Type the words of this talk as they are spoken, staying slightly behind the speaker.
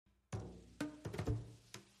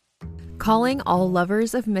calling all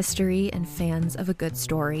lovers of mystery and fans of a good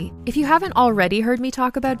story. If you haven't already heard me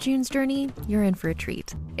talk about June's Journey, you're in for a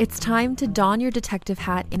treat. It's time to don your detective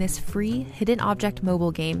hat in this free hidden object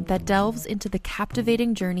mobile game that delves into the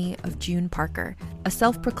captivating journey of June Parker, a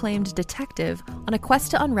self-proclaimed detective on a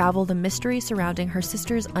quest to unravel the mystery surrounding her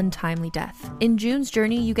sister's untimely death. In June's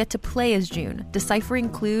Journey, you get to play as June, deciphering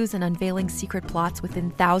clues and unveiling secret plots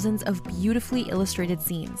within thousands of beautifully illustrated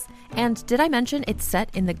scenes. And did I mention it's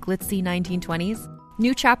set in the glitzy 1920s?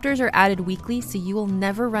 New chapters are added weekly, so you will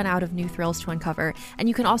never run out of new thrills to uncover, and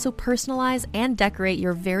you can also personalize and decorate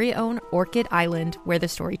your very own Orchid Island where the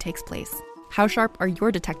story takes place. How sharp are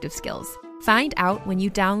your detective skills? Find out when you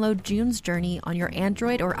download June's Journey on your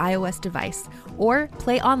Android or iOS device, or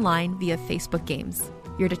play online via Facebook Games.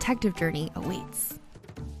 Your detective journey awaits.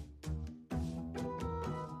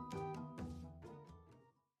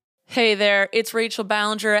 Hey there, it's Rachel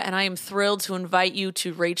Ballinger, and I am thrilled to invite you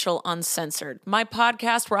to Rachel Uncensored, my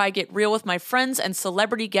podcast where I get real with my friends and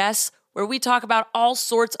celebrity guests, where we talk about all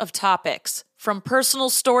sorts of topics. From personal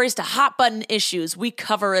stories to hot-button issues, we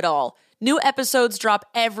cover it all. New episodes drop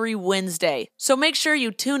every Wednesday, so make sure you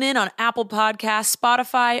tune in on Apple Podcasts,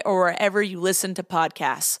 Spotify, or wherever you listen to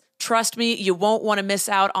podcasts. Trust me, you won't want to miss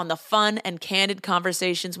out on the fun and candid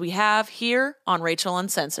conversations we have here on Rachel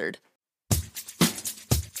Uncensored.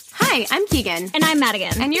 Hi, I'm Keegan. And I'm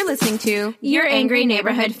Madigan. And you're listening to Your Angry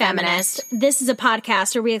Neighborhood Feminist. This is a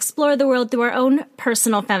podcast where we explore the world through our own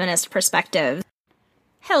personal feminist perspective.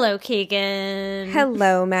 Hello, Keegan.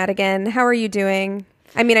 Hello, Madigan. How are you doing?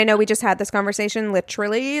 I mean, I know we just had this conversation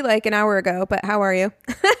literally like an hour ago, but how are you?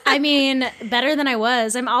 I mean, better than I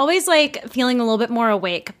was. I'm always like feeling a little bit more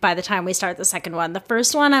awake by the time we start the second one. The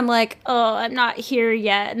first one, I'm like, oh, I'm not here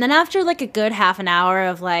yet. And then after like a good half an hour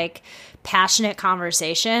of like passionate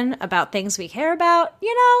conversation about things we care about,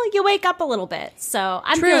 you know, you wake up a little bit. So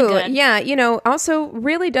I'm feeling good. Yeah, you know, also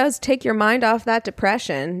really does take your mind off that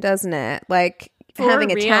depression, doesn't it? Like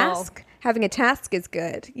having a task. Having a task is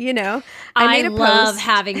good, you know? I love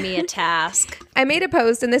having me a task. I made a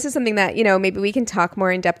post, and this is something that, you know, maybe we can talk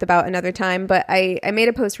more in depth about another time, but I made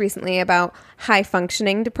a post recently about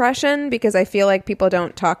high-functioning depression because I feel like people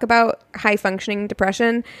don't talk about high-functioning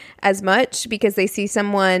depression as much because they see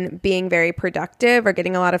someone being very productive or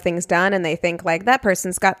getting a lot of things done, and they think, like, that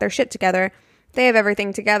person's got their shit together. They have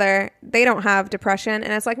everything together. They don't have depression.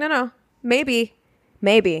 And it's like, no, maybe.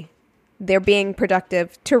 They're being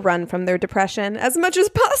productive to run from their depression as much as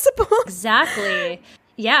possible. Exactly.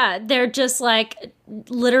 Yeah, they're just like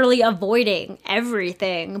literally avoiding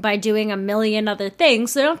everything by doing a million other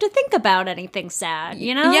things. So they don't have to think about anything sad,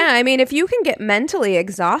 you know? Yeah, I mean, if you can get mentally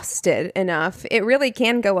exhausted enough, it really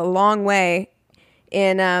can go a long way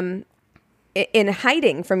in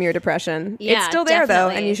hiding from your depression. Yeah, it's still there,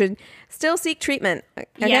 definitely. though, and you should still seek treatment.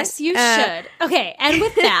 Okay? Yes, you should. Okay, and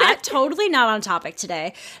with that, totally not on topic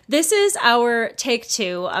today. This is our take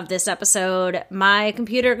 2 of this episode. My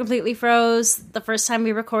computer completely froze the first time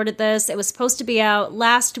we recorded this. It was supposed to be out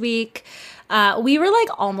last week. We were like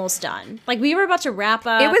almost done. Like we were about to wrap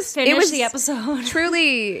up, finish the episode.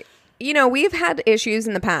 Truly, you know, we've had issues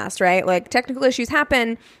in the past, right? Like technical issues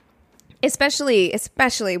happen.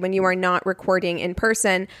 Especially when you are not recording in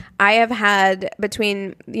person. I have had,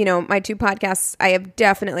 between, you know, my 2 podcasts, I have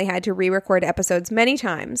definitely had to re-record episodes many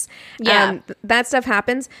times. Yeah. That stuff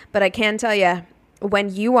happens, but I can tell you,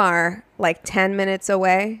 when you are like 10 minutes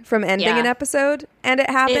away from ending an episode and it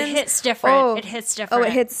happens. It hits different. It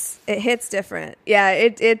hits different. Yeah,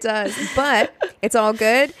 it does. But it's all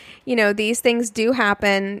good. You know, these things do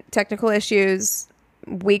happen, technical issues.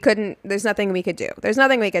 There's nothing we could do.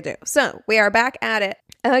 So we are back at it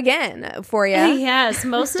again for you. Yes,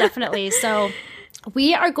 most definitely. So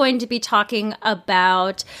we are going to be talking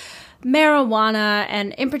about marijuana,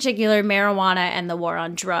 and in particular marijuana and the war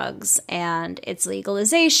on drugs and its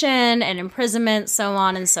legalization and imprisonment, so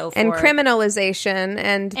on and so forth. And criminalization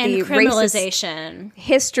and the racist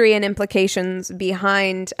history and implications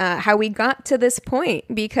behind how we got to this point,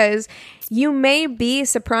 because you may be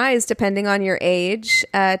surprised, depending on your age,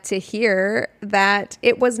 to hear that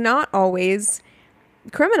it was not always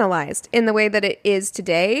criminalized in the way that it is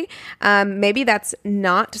today. Maybe that's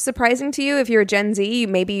not surprising to you if you're a Gen Z.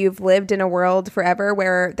 Maybe you've lived in a world forever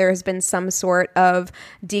where there has been some sort of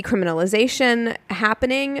decriminalization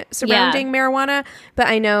happening surrounding marijuana. But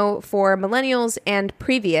I know for millennials and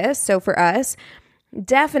previous, so for us,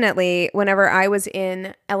 definitely whenever I was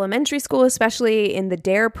in elementary school, especially in the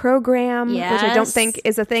DARE program, which I don't think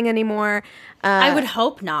is a thing anymore. I would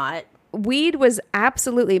hope not.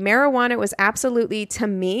 marijuana was absolutely, to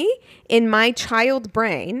me, in my child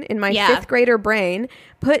brain, in my fifth grader brain,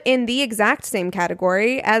 put in the exact same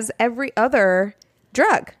category as every other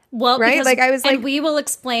drug. Well, right? Because, like I was like, and we will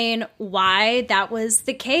explain why that was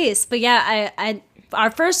the case. But yeah, I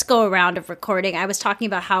our first go around of recording, I was talking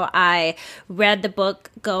about how I read the book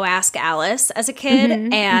Go Ask Alice as a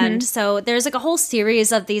kid. And so there's like a whole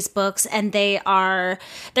series of these books, and they're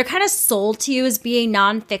kind of sold to you as being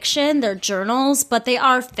nonfiction. They're journals, but they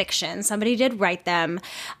are fiction. Somebody did write them.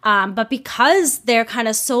 But because they're kind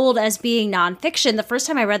of sold as being nonfiction, the first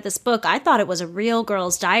time I read this book, I thought it was a real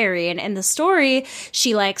girl's diary. And in the story,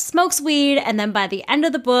 she like smokes weed, and then by the end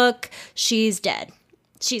of the book, she's dead.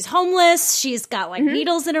 She's homeless. She's got like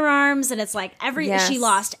needles in her arms, and it's like she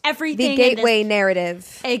lost everything. The gateway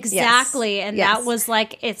narrative. Exactly. Yes. And that was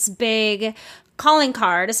like its big calling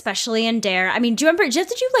card, especially in DARE. I mean, do you remember,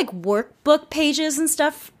 did you like workbook pages and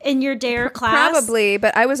stuff in your DARE class? Probably,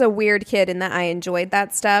 but I was a weird kid in that I enjoyed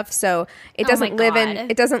that stuff, so it doesn't live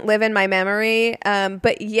in my memory.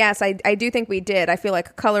 But yes, I do think we did. I feel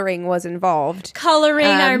like coloring was involved.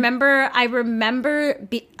 I remember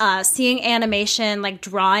seeing animation, like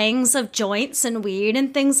drawings of joints and weed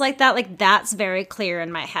and things like that. Like that's very clear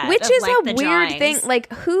in my head. Which is like, a weird thing.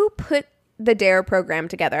 Like who put the DARE program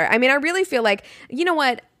together? I mean, I really feel like, you know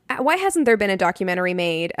what? Why hasn't there been a documentary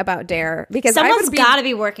made about DARE? Because someone's got to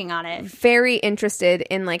be working on it. Very interested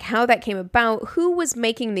in like how that came about. Who was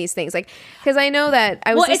making these things? Like, because I know that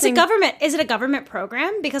I was. Well, it's a government. Is it a government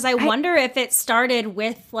program? Because I wonder if it started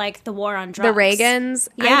with like the war on drugs. The Reagans.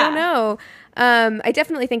 Yeah. I don't know. I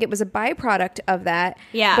definitely think it was a byproduct of that.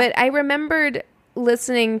 Yeah. But I remembered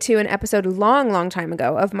listening to an episode long time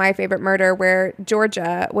ago of My Favorite Murder where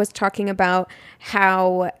Georgia was talking about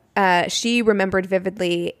how she remembered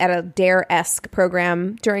vividly at a DARE-esque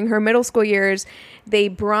program during her middle school years, they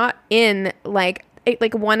brought in like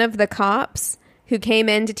one of the cops who came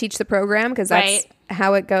in to teach the program, because that's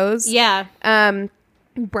how it goes. Yeah.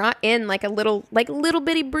 Brought in like a little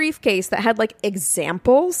bitty briefcase that had like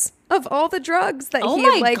examples of all the drugs that he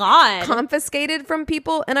had like confiscated from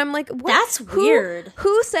people, and I'm like, what? That's weird.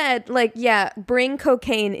 Who said like, yeah, bring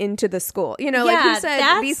cocaine into the school? You know, like who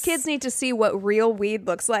said these kids need to see what real weed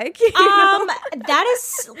looks like? You know? That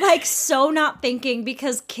is like so not thinking,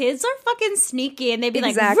 because kids are fucking sneaky, and they'd be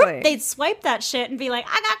like, they'd swipe that shit and be like,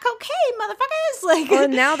 I got cocaine, motherfuckers. Like, well,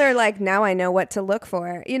 now they're like, now I know what to look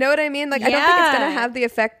for. You know what I mean? Like, I don't think it's gonna have the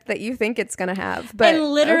effect that you think it's gonna have. But and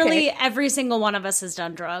literally every single one of us has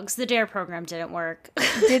done drugs. The DARE program didn't work.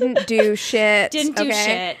 Didn't do shit.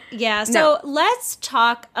 Yeah. So let's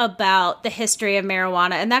talk about the history of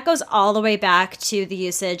marijuana. And that goes all the way back to the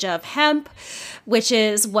usage of hemp, which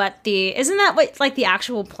is isn't that what like the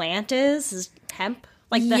actual plant is hemp?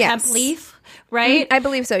 Like the hemp leaf, right? I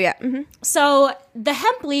believe so, yeah. Mm-hmm. So the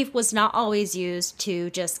hemp leaf was not always used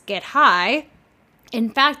to just get high.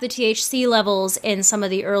 In fact, the THC levels in some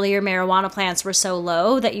of the earlier marijuana plants were so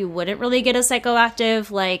low that you wouldn't really get a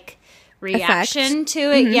psychoactive like reaction to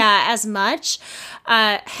it as much.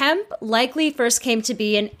 Hemp likely first came to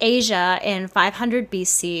be in Asia in 500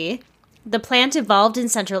 BC. The plant evolved in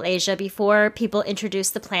Central Asia before people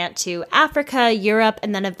introduced the plant to Africa, Europe,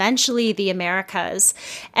 and then eventually the Americas.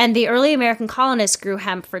 And the early American colonists grew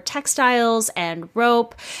hemp for textiles and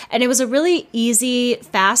rope. And it was a really easy,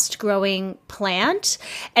 fast-growing plant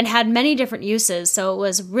and had many different uses. So it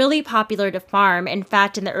was really popular to farm. In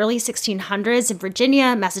fact, in the early 1600s in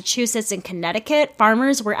Virginia, Massachusetts, and Connecticut,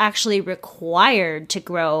 farmers were actually required to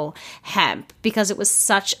grow hemp because it was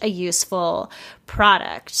such a useful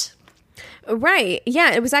product. Right.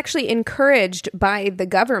 Yeah, it was actually encouraged by the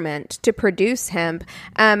government to produce hemp.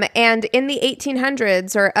 And in the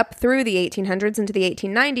 1800s, or up through the 1800s into the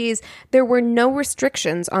 1890s, there were no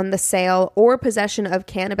restrictions on the sale or possession of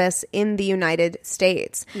cannabis in the United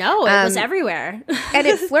States. No, it was everywhere. And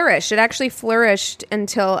it flourished. It actually flourished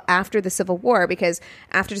until after the Civil War, because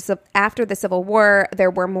after the Civil War,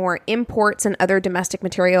 there were more imports and other domestic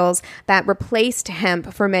materials that replaced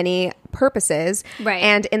hemp for many purposes. Right.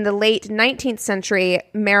 And in the late 19th century,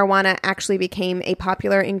 marijuana actually became a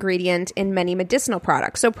popular ingredient in many medicinal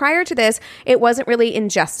products. So prior to this, it wasn't really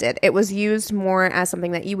ingested. It was used more as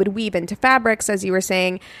something that you would weave into fabrics, as you were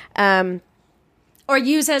saying. Or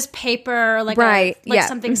use as paper, like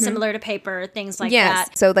something similar to paper, things like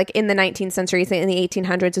that. So like in the 19th century, in the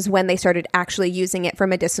 1800s is when they started actually using it for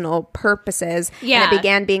medicinal purposes. Yeah. And it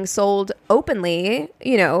began being sold openly,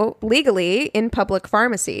 legally in public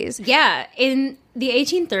pharmacies. Yeah. the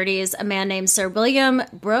 1830s, a man named Sir William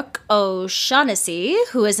Brooke O'Shaughnessy,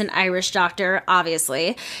 who is an Irish doctor,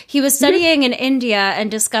 obviously, he was studying in India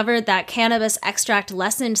and discovered that cannabis extract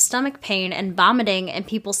lessened stomach pain and vomiting in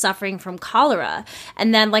people suffering from cholera.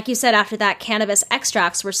 And then, like you said, after that, cannabis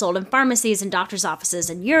extracts were sold in pharmacies and doctors' offices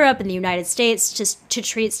in Europe and the United States to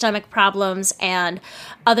treat stomach problems and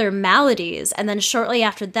other maladies. And then shortly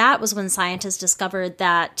after that was when scientists discovered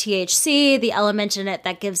that THC, the element in it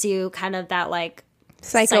that gives you kind of that like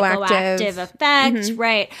psychoactive effect,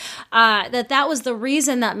 right? That was the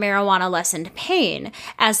reason that marijuana lessened pain,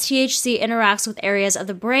 as THC interacts with areas of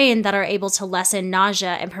the brain that are able to lessen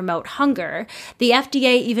nausea and promote hunger. The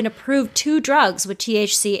FDA even approved 2 drugs with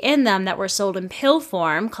THC in them that were sold in pill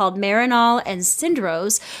form called Marinol and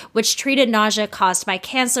Syndrose, which treated nausea caused by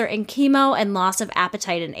cancer and chemo and loss of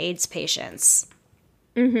appetite in AIDS patients.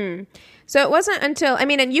 So it wasn't until, I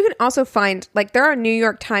mean, and you can also find, like, there are New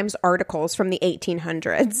York Times articles from the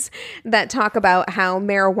 1800s that talk about how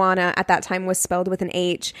marijuana at that time was spelled with an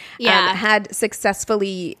H, had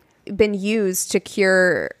successfully been used to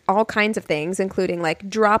cure all kinds of things, including like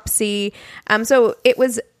dropsy. So it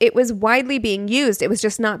was widely being used. It was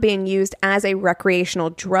just not being used as a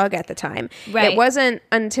recreational drug at the time. Right. It wasn't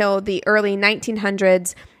until the early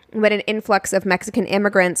 1900s when an influx of Mexican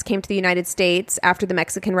immigrants came to the United States after the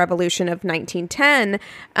Mexican Revolution of 1910,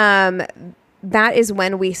 that is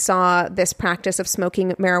when we saw this practice of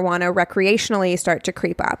smoking marijuana recreationally start to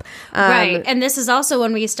creep up. Right. And this is also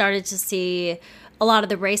when we started to see a lot of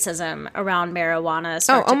the racism around marijuana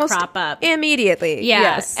start to crop up. Immediately. Yeah.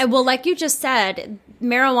 Yes. And well, like you just said,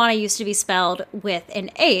 marijuana used to be spelled with an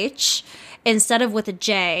H instead of with a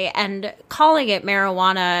J, and calling it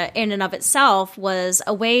marijuana in and of itself was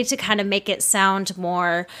a way to kind of make it sound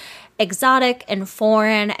more exotic and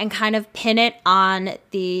foreign and kind of pin it on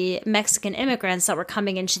the Mexican immigrants that were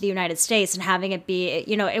coming into the United States and having it be,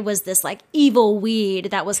 you know, it was this like evil weed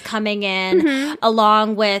that was coming in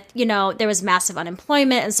along with, you know, there was massive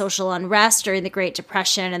unemployment and social unrest during the Great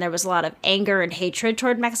Depression, and there was a lot of anger and hatred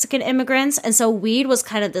toward Mexican immigrants. And so weed was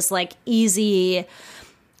kind of this like easy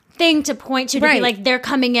thing to point to be like, they're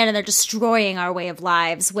coming in and they're destroying our way of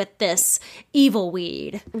lives with this evil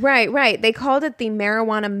weed. Right. They called it the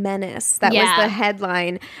marijuana menace. That was the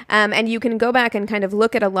headline. And you can go back and kind of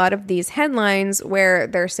look at a lot of these headlines where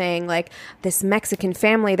they're saying like, this Mexican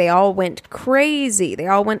family, they all went crazy. They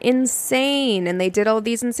all went insane. And they did all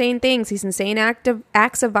these insane things, these insane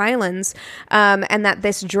acts of violence. And that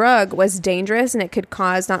this drug was dangerous and it could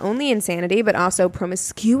cause not only insanity, but also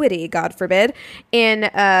promiscuity, God forbid, in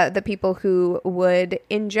the people who would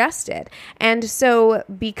ingest it. And so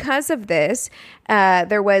because of this,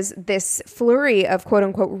 there was this flurry of quote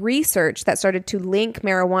unquote research that started to link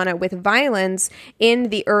marijuana with violence in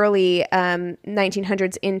the early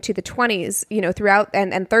 1900s into the 20s, you know, throughout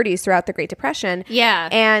and 30s throughout the Great Depression. Yeah.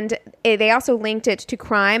 And they also linked it to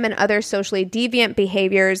crime and other socially deviant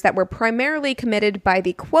behaviors that were primarily committed by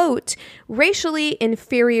the quote racially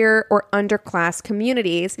inferior or underclass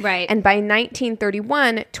communities. Right. And by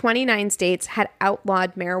 1931, 29 states had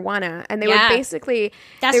outlawed marijuana, and they were basically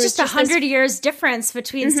that's just 100 years difference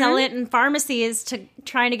between selling it in pharmacies to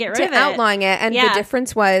trying to get rid of it, outlawing it. And the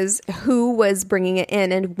difference was who was bringing it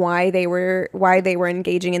in and why they were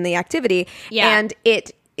engaging in the activity. And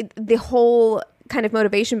the whole kind of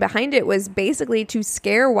motivation behind it was basically to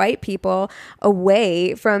scare white people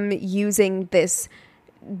away from using this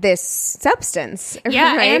substance.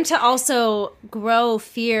 Yeah, right? And to also grow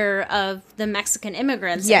fear of the Mexican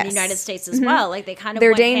immigrants in the United States as well. Like they kind of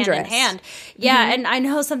went dangerous. hand in hand. Yeah, and I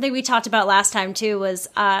know something we talked about last time too was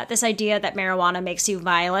this idea that marijuana makes you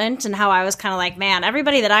violent, and how I was kind of like, man,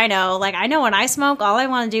 everybody that I know, like I know when I smoke, all I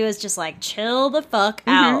want to do is just like chill the fuck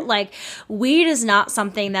out. Like weed is not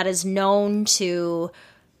something that is known to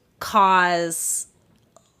cause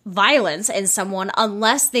violence in someone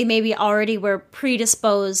unless they maybe already were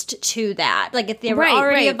predisposed to that. Like if they were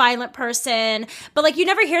already a violent person, but like you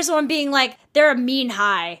never hear someone being like, they're a mean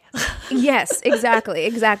high. Yes, exactly.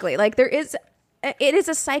 Like it is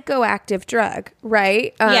a psychoactive drug,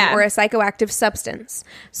 right? Or a psychoactive substance.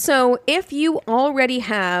 So if you already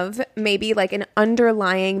have maybe like an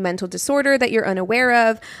underlying mental disorder that you're unaware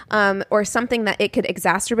of, or something that it could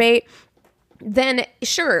exacerbate, then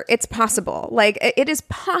sure, it's possible. Like it is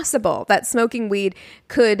possible that smoking weed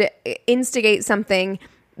could instigate something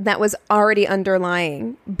that was already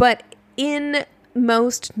underlying. But in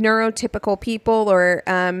most neurotypical people or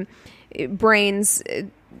brains,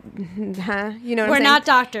 you know what I'm saying? We're not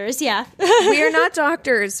doctors, yeah. We are not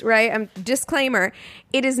doctors, right? Disclaimer,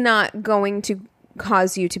 it is not going to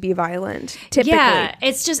cause you to be violent, typically. Yeah,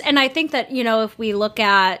 it's just, and I think that, you know, if we look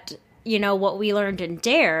at you know, what we learned in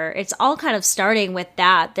Dare, it's all kind of starting with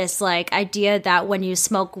this like idea that when you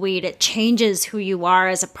smoke weed, it changes who you are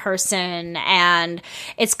as a person, and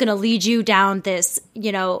it's going to lead you down this,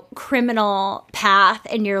 you know, criminal path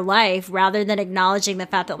in your life, rather than acknowledging the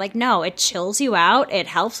fact that, like, no, it chills you out, it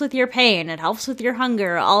helps with your pain, it helps with your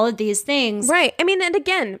hunger, all of these things. Right. I mean, and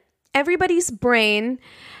again, everybody's brain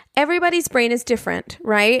is different,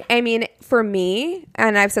 right? I mean, for me,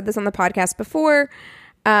 and I've said this on the podcast before,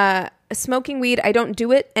 smoking weed, I don't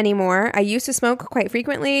do it anymore. I used to smoke quite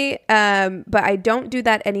frequently, but I don't do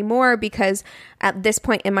that anymore because at this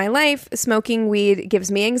point in my life, smoking weed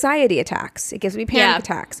gives me anxiety attacks. It gives me panic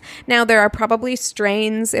attacks. Now, there are probably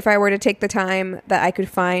strains, if I were to take the time, that I could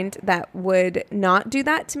find that would not do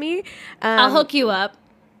that to me. I'll hook you up.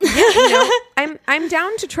 Yeah, you know, I'm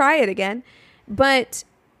down to try it again, but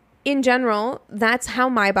in general, that's how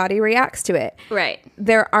my body reacts to it. Right.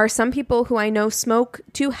 There are some people who I know smoke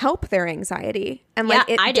to help their anxiety, and like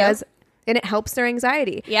it does, and it helps their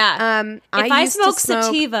anxiety. Yeah. If I smoke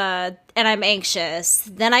sativa and I'm anxious,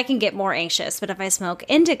 then I can get more anxious. But if I smoke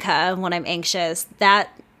indica when I'm anxious, that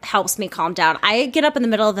helps me calm down. I get up in the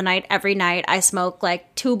middle of the night every night. I smoke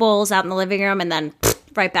like 2 bowls out in the living room, and then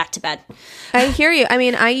right back to bed. I hear you. I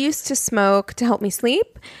mean, I used to smoke to help me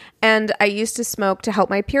sleep. And I used to smoke to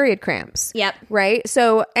help my period cramps. Yep. Right.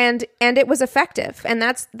 So, and it was effective, and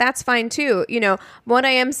that's fine too. You know, what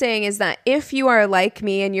I am saying is that if you are like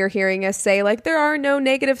me and you're hearing us say like, there are no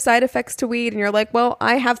negative side effects to weed, and you're like, well,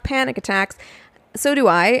 I have panic attacks. So do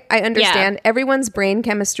I. I understand everyone's brain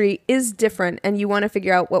chemistry is different, and you want to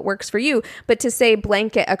figure out what works for you. But to say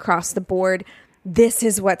blanket across the board, this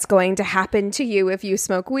is what's going to happen to you if you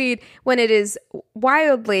smoke weed, when it is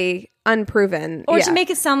wildly unproven. Or to make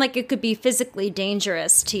it sound like it could be physically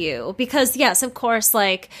dangerous to you. Because, yes, of course,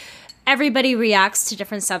 like, everybody reacts to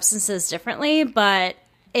different substances differently. But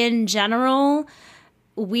in general,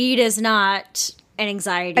 weed is not an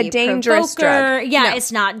anxiety a dangerous provoker. Drug. Yeah, no.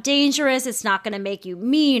 It's not dangerous. It's not going to make you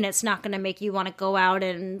mean. It's not going to make you want to go out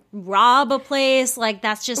and rob a place. Like,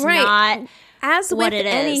 that's just not... As with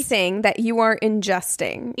anything that you are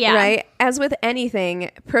ingesting, right? As with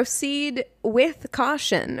anything, proceed with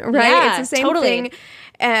caution, right? Yeah, it's the same thing,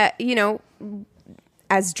 you know,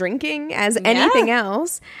 as drinking, as anything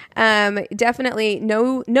else. Definitely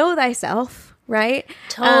know thyself, right?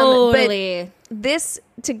 Totally. But this,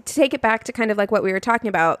 to take it back to kind of like what we were talking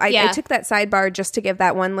about, I took that sidebar just to give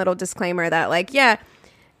that one little disclaimer that, like,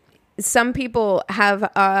 some people have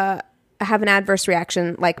an adverse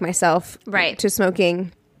reaction, like myself, to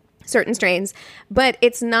smoking certain strains, but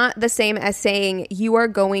it's not the same as saying you are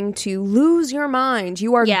going to lose your mind,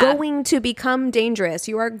 you are going to become dangerous,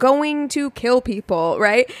 you are going to kill people,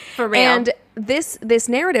 right? For real. And this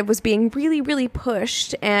narrative was being really, really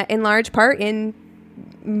pushed in large part,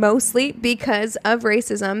 mostly because of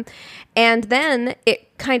racism. And then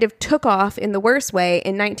it kind of took off in the worst way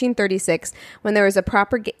in 1936 when there was a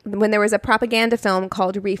propaganda film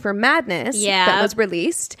called Reefer Madness that was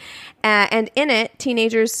released. And in it,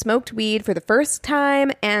 teenagers smoked weed for the first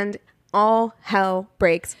time, and all hell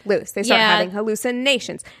breaks loose. They start having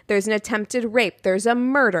hallucinations. There's an attempted rape. There's a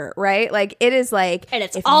murder, right? Like, it is like, and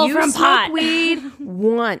it's all from pot. Smoke weed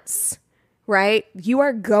once, right? You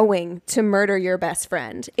are going to murder your best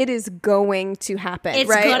friend. It is going to happen. It's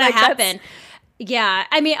right? going to happen. Yeah.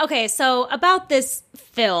 I mean, okay, so about this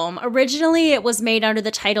film, originally it was made under the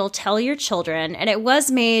title Tell Your Children, and it was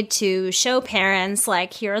made to show parents,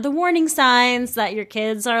 like, here are the warning signs that your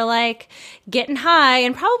kids are, like, getting high,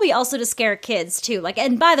 and probably also to scare kids, too. Like,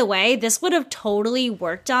 and by the way, this would have totally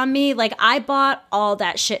worked on me. Like, I bought all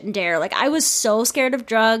that shit in Dare. Like, I was so scared of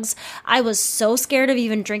drugs. I was so scared of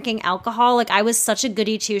even drinking alcohol. Like, I was such a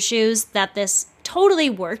goody two-shoes that this totally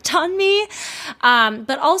worked on me.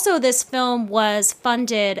 But also this film was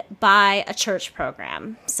funded by a church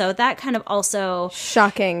program. So that kind of also...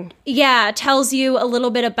 Shocking. Yeah, tells you a little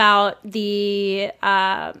bit about the...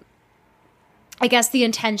 I guess the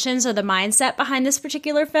intentions or the mindset behind this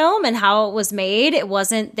particular film and how it was made. It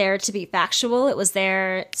wasn't there to be factual. It was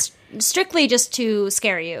there strictly just to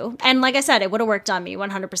scare you. And like I said, it would have worked on me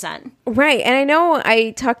 100%. Right. And I know I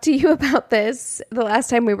talked to you about this the last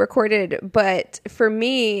time we recorded, but for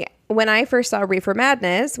me, when I first saw Reefer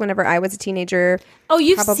Madness, whenever I was a teenager... Oh,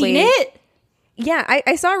 you've seen it? Yeah,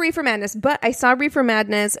 I saw Reefer Madness, but I saw Reefer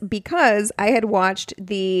Madness because I had watched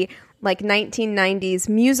the... like 1990s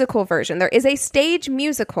musical version. There is a stage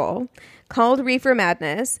musical called Reefer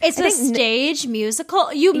Madness. It's a stage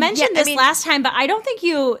musical? You mentioned this last time, but I don't think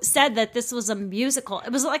you said that this was a musical.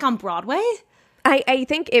 It was like on Broadway? I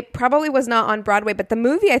think it probably was not on Broadway, but the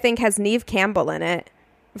movie I think has Neve Campbell in it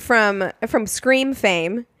from Scream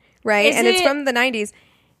fame. right? And it's from the 90s.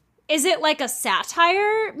 Is it like a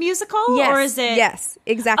satire musical? Yes, or is it? Yes,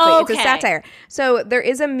 exactly. Okay. It's a satire. So there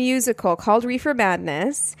is a musical called Reefer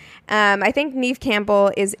Madness. I think Neve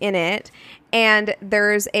Campbell is in it. And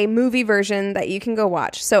there's a movie version that you can go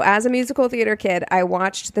watch. So as a musical theater kid, I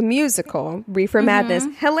watched the musical Reefer Madness.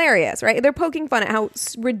 Hilarious, right? They're poking fun at how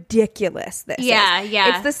ridiculous this is. Yeah.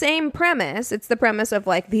 It's the same premise. It's the premise of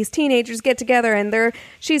like these teenagers get together and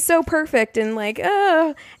she's so perfect and like,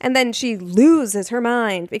 and then she loses her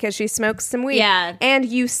mind because she smokes some weed. Yeah. And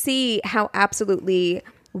you see how absolutely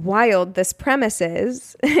wild this premise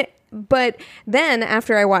is. But then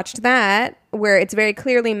after I watched that, where it's very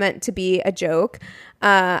clearly meant to be a joke,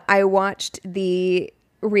 I watched the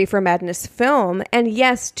Reefer Madness film. And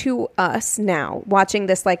yes, to us now, watching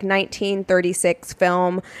this like 1936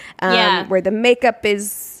 film where the makeup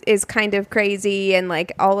is kind of crazy and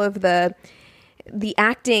like all of the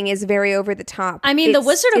acting is very over the top. I mean, The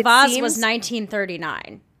Wizard of Oz was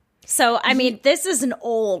 1939. So, I mean, this is an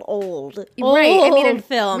old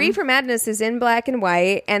film. Reefer Madness is in black and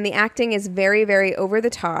white, and the acting is very, very over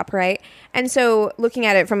the top, right? And so, looking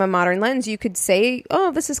at it from a modern lens, you could say,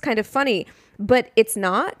 oh, this is kind of funny. But it's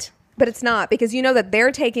not. Because you know that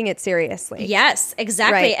they're taking it seriously. Yes,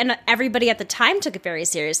 exactly. Right. And everybody at the time took it very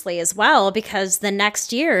seriously as well, because the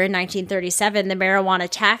next year, in 1937, the Marijuana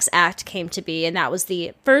Tax Act came to be, and that was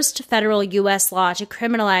the first federal U.S. law to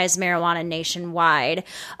criminalize marijuana nationwide.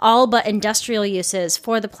 All but industrial uses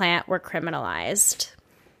for the plant were criminalized.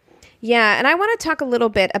 Yeah, and I want to talk a little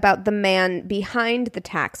bit about the man behind the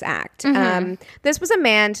Tax Act. This was a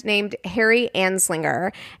man named Harry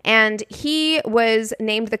Anslinger, and he was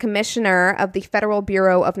named the commissioner of the Federal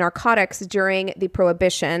Bureau of Narcotics during the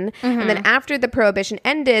Prohibition. And then after the Prohibition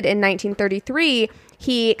ended in 1933,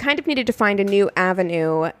 he kind of needed to find a new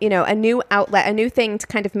avenue, a new outlet, a new thing to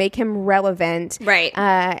kind of make him relevant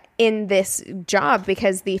in this job,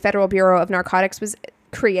 because the Federal Bureau of Narcotics was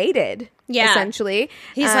created, essentially.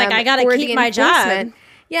 He's like, I gotta keep my job.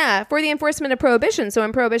 Yeah, for the enforcement of Prohibition. So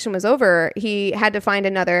when Prohibition was over, he had to find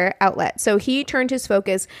another outlet. So he turned his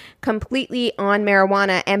focus completely on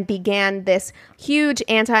marijuana and began this huge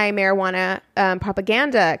anti-marijuana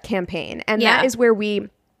propaganda campaign. And that is where we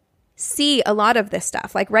see a lot of this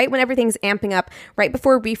stuff, like right when everything's amping up, right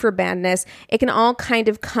before Reefer Madness, it can all kind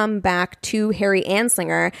of come back to Harry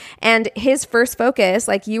Anslinger. And his first focus,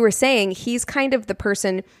 like you were saying, he's kind of the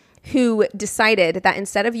person who decided that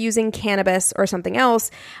instead of using cannabis or something else,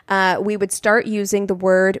 we would start using the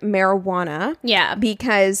word marijuana. Yeah.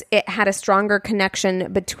 Because it had a stronger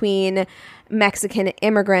connection between Mexican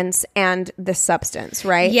immigrants and the substance,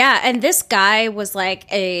 right? Yeah, and this guy was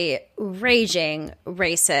like a raging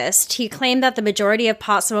racist. He claimed that the majority of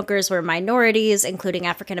pot smokers were minorities, including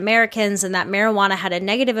African Americans, and that marijuana had a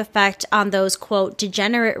negative effect on those, quote,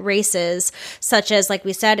 degenerate races, such as, like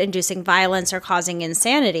we said, inducing violence or causing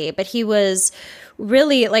insanity. But he was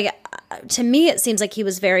really, like, to me, it seems like he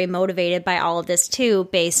was very motivated by all of this, too,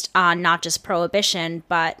 based on not just Prohibition,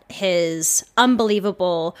 but his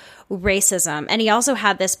unbelievable racism. And he also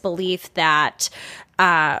had this belief that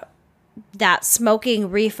that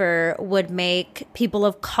smoking reefer would make people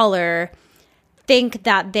of color think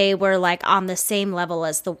that they were like on the same level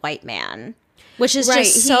as the white man, which is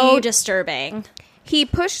just so disturbing. He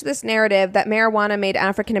pushed this narrative that marijuana made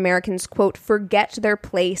African Americans, quote, forget their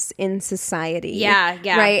place in society. Yeah.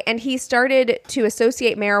 Right? And he started to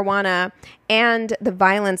associate marijuana and the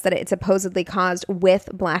violence that it supposedly caused with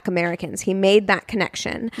Black Americans. He made that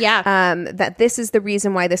connection. Yeah. That this is the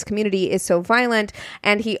reason why this community is so violent.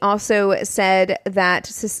 And he also said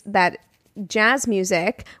that jazz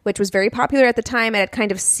music, which was very popular at the time, it had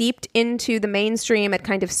kind of seeped into the mainstream. It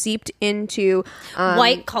kind of seeped into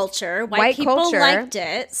white culture. White people culture liked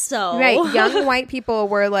it. So young white people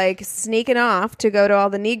were like sneaking off to go to all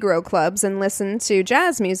the Negro clubs and listen to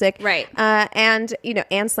jazz music. Right. And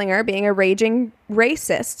Anslinger, being a raging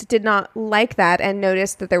racist, did not like that and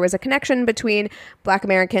noticed that there was a connection between Black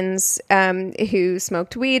Americans who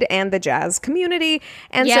smoked weed and the jazz community.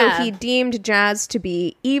 And so he deemed jazz to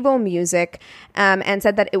be evil music and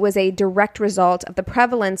said that it was a direct result of the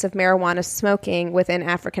prevalence of marijuana smoking within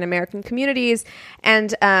African American communities.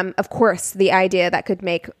 And of course, the idea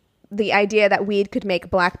that weed could make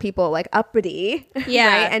Black people like uppity,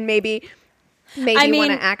 right? And maybe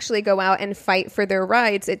want to actually go out and fight for their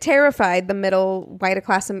rights. It terrified the middle white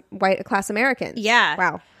class Americans. Yeah.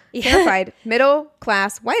 Wow. Terrified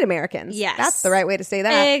middle-class white Americans. Yes. That's the right way to say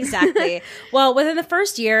that. Exactly. Well, within the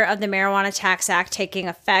first year of the Marijuana Tax Act taking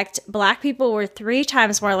effect, Black people were 3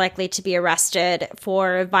 times more likely to be arrested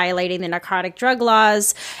for violating the narcotic drug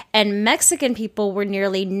laws, and Mexican people were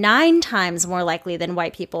nearly 9 times more likely than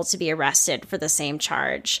white people to be arrested for the same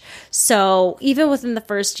charge. So even within the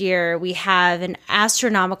first year, we have an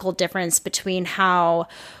astronomical difference between how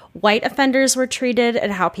white offenders were treated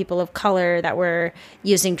and how people of color that were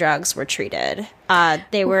using drugs were treated.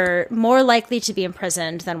 They were more likely to be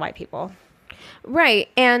imprisoned than white people. Right.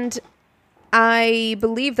 And I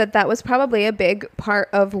believe that was probably a big part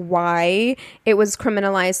of why it was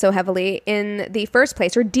criminalized so heavily in the first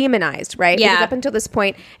place, or demonized, right? Yeah. Because up until this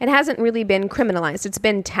point, it hasn't really been criminalized. It's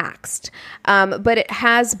been taxed. But it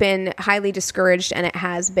has been highly discouraged, and it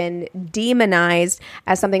has been demonized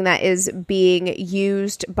as something that is being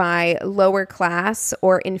used by lower class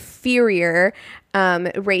or inferior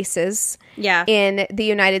races in the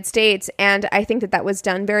United States. And I think that was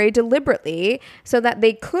done very deliberately so that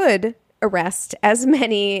they could arrest as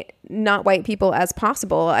many not white people as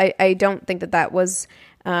possible. I don't think that was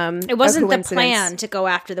it wasn't the plan to go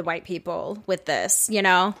after the white people with this, you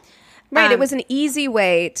know? Right. It was an easy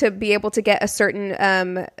way to be able to get a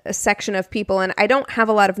certain section of people. And I don't have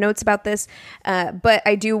a lot of notes about this, but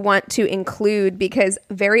I do want to include, because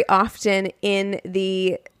very often in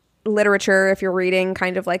the literature, if you're reading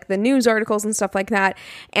kind of like the news articles and stuff like that,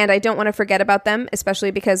 and I don't want to forget about them,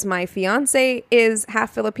 especially because my fiance is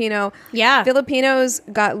half Filipino. Yeah. Filipinos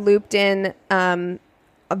got looped in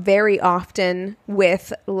very often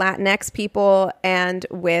with Latinx people and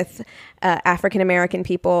with African American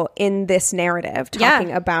people in this narrative,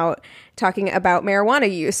 talking about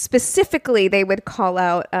marijuana use. Specifically, they would call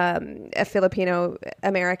out Filipino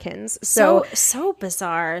Americans. So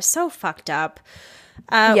bizarre, so fucked up.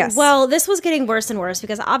 Yes. Well, this was getting worse and worse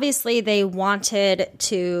because obviously they wanted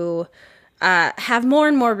to have more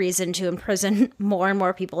and more reason to imprison more and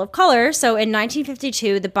more people of color. So in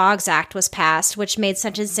 1952, the Boggs Act was passed, which made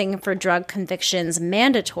sentencing for drug convictions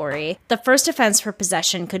mandatory. The first offense for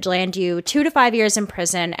possession could land you 2 to 5 years in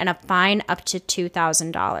prison and a fine up to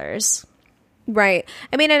 $2,000. Right.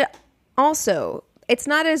 I mean, it also... It's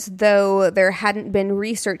not as though there hadn't been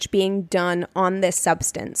research being done on this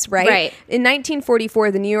substance, right? Right. In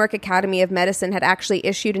 1944, the New York Academy of Medicine had actually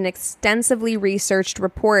issued an extensively researched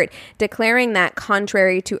report declaring that,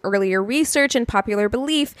 contrary to earlier research and popular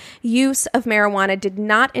belief, use of marijuana did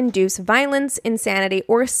not induce violence, insanity,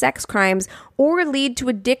 or sex crimes, or lead to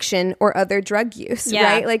addiction or other drug use,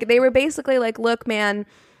 right? Like, they were basically like, look, man,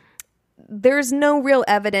 there's no real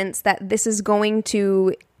evidence that this is going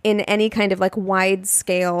to, in any kind of like wide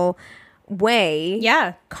scale way,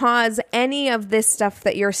 cause any of this stuff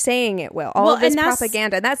that you're saying it will. All of this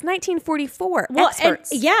propaganda. That's 1944.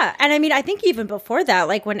 Experts. And I mean, I think even before that,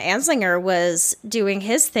 like when Anslinger was doing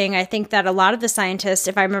his thing, I think that a lot of the scientists,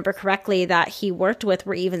 if I remember correctly, that he worked with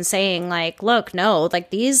were even saying like, look, no, like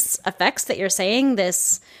these effects that you're saying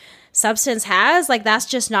this substance has, like, that's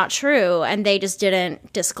just not true, and they just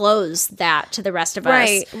didn't disclose that to the rest of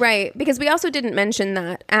us. Right, because we also didn't mention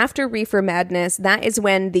that after Reefer Madness, that is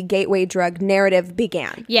when the gateway drug narrative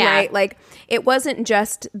began. Right? Like, it wasn't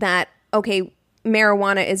just that, okay,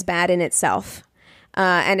 marijuana is bad in itself,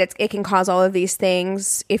 and it can cause all of these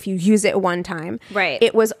things if you use it one time. Right.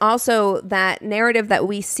 It was also that narrative that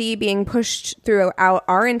we see being pushed throughout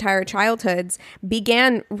our entire childhoods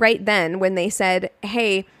began right then when they said,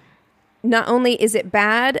 hey, not only is it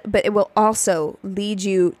bad, but it will also lead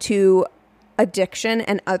you to addiction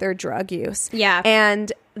and other drug use. Yeah.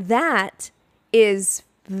 And that is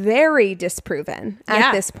very disproven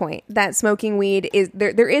at this point, that smoking weed is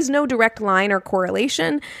there is no direct line or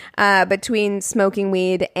correlation between smoking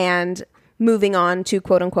weed and moving on to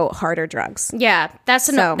quote unquote harder drugs. Yeah.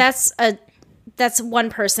 That's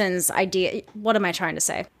one person's idea. What am I trying to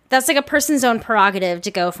say? That's like a person's own prerogative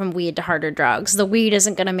to go from weed to harder drugs. The weed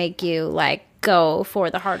isn't going to make you like go for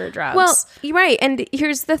the harder drugs. Well, you're right. And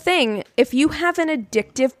here's the thing. If you have an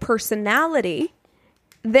addictive personality,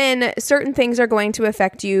 then certain things are going to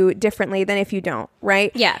affect you differently than if you don't,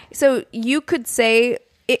 right? Yeah. So you could say,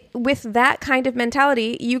 with that kind of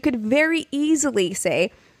mentality, you could very easily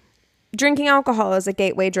say drinking alcohol is a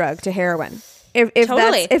gateway drug to heroin.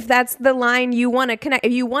 If that's the line you want to connect,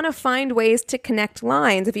 if you want to find ways to connect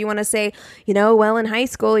lines, if you want to say, in high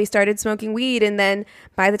school he started smoking weed and then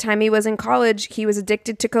by the time he was in college he was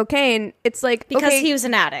addicted to cocaine, it's like, because he was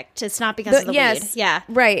an addict. It's not because of the weed. Yeah,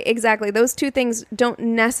 right, exactly. Those two things don't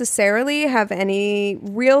necessarily have any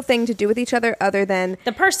real thing to do with each other than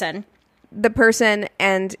the person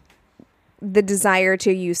and the desire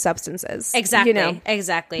to use substances. Exactly.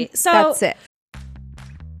 Exactly. So that's it.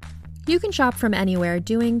 You can shop from anywhere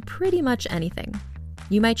doing pretty much anything.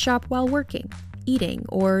 You might shop while working, eating,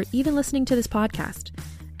 or even listening to this podcast.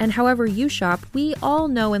 And however you shop, we all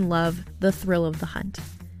know and love the thrill of the hunt.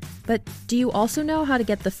 But do you also know how to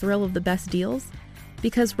get the thrill of the best deals?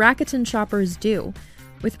 Because Rakuten shoppers do.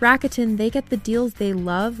 With Rakuten, they get the deals they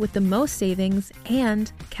love with the most savings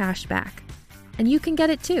and cash back. And you can get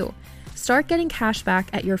it too. Start getting cash back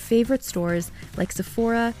at your favorite stores like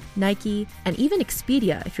Sephora, Nike, and even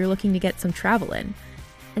Expedia if you're looking to get some travel in.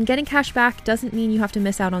 And getting cash back doesn't mean you have to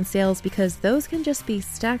miss out on sales because those can just be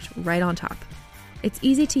stacked right on top. It's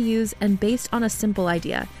easy to use and based on a simple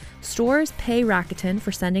idea. Stores pay Rakuten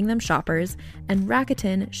for sending them shoppers, and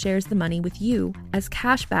Rakuten shares the money with you as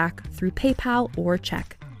cash back through PayPal or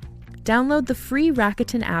check. Download the free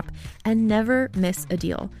Rakuten app and never miss a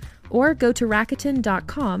deal. Or go to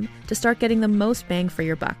Rakuten.com to start getting the most bang for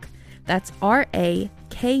your buck. That's Rakuten.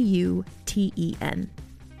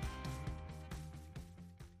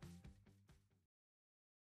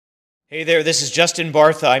 Hey there, this is Justin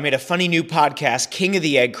Bartha. I made a funny new podcast, King of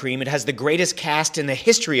the Egg Cream. It has the greatest cast in the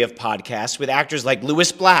history of podcasts with actors like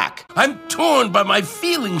Louis Black. I'm torn by my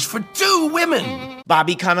feelings for two women.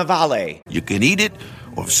 Bobby Cannavale. You can eat it,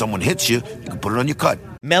 or if someone hits you, you can put it on your cut.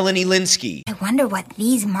 Melanie Linsky. I wonder what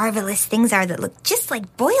these marvelous things are that look just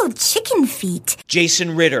like boiled chicken feet.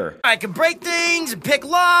 Jason Ritter. I can break things and pick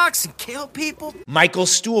locks and kill people. Michael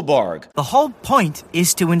Stuhlbarg. The whole point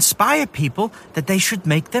is to inspire people that they should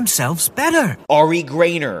make themselves better. Ari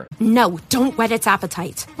Grainer. No, don't whet its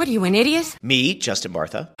appetite. What are you, an idiot? Me, Justin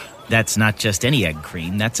Bartha. That's not just any egg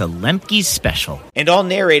cream, that's a Lemke's special. And all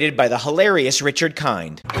narrated by the hilarious Richard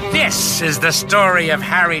Kind. This is the story of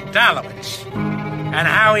Harry Dalowitz and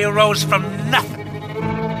how he rose from nothing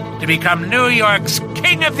to become New York's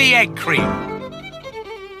King of the Egg Cream.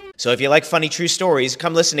 So if you like funny true stories,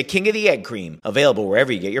 come listen to King of the Egg Cream, available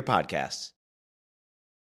wherever you get your podcasts.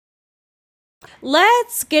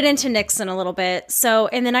 Let's get into Nixon a little bit. So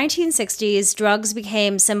in the 1960s, drugs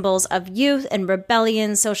became symbols of youth and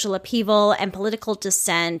rebellion, social upheaval, and political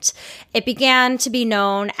dissent. It began to be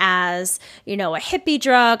known as, a hippie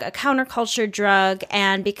drug, a counterculture drug,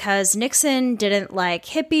 and because Nixon didn't like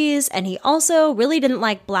hippies and he also really didn't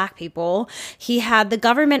like black people, he had the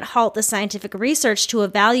government halt the scientific research to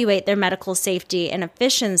evaluate their medical safety and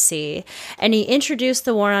efficiency. And he introduced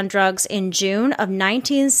the war on drugs in June of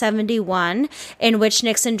 1971, in which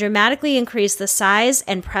Nixon dramatically increased the size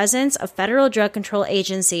and presence of federal drug control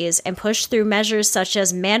agencies and pushed through measures such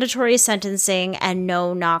as mandatory sentencing and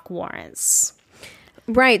no-knock warrants.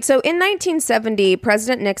 Right. So in 1970,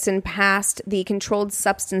 President Nixon passed the Controlled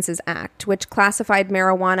Substances Act, which classified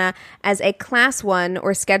marijuana as a Class 1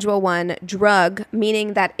 or Schedule 1 drug,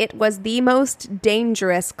 meaning that it was the most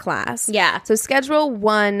dangerous class. Yeah. So Schedule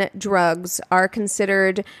 1 drugs are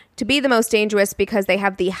considered to be the most dangerous because they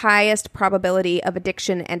have the highest probability of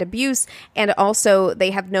addiction and abuse, and also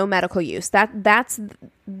they have no medical use.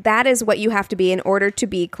 That is what you have to be in order to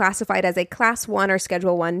be classified as a Class 1 or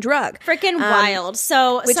Schedule 1 drug. Freaking wild.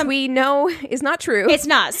 So which we know is not true. It's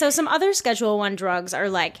not. So some other Schedule 1 drugs are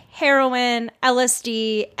like heroin,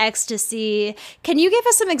 LSD, ecstasy. Can you give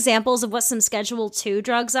us some examples of what some Schedule 2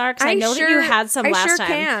 drugs are? Because I know that you had some last time. I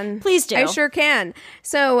sure can. Please do. I sure can.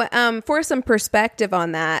 So for some perspective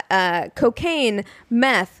on that, cocaine,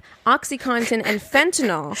 meth, OxyContin, and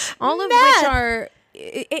fentanyl, all of which are...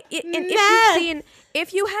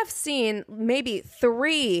 If you have seen maybe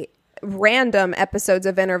 3 random episodes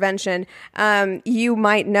of Intervention, you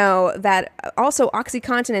might know that also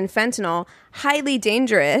OxyContin and fentanyl, highly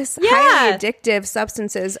dangerous, highly addictive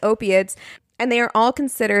substances, opiates, and they are all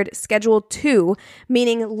considered Schedule 2,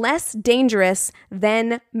 meaning less dangerous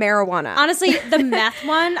than marijuana. Honestly, the meth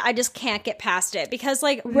one, I just can't get past it because,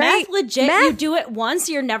 meth, legit, you do it once,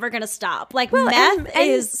 you're never going to stop. Meth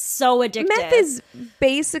is so addictive. Meth is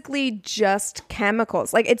basically just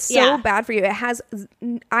chemicals. It's so bad for you. It has,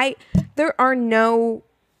 there are no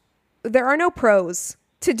pros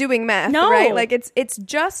to doing meth, right? It's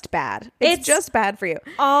just bad. It's just bad for you.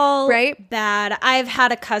 All right? Bad. I've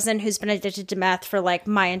had a cousin who's been addicted to meth for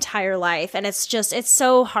my entire life, and it's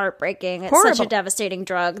so heartbreaking. It's horrible. Such a devastating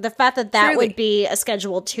drug. The fact that Truly. Would be a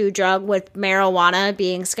Schedule 2 drug with marijuana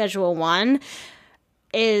being Schedule 1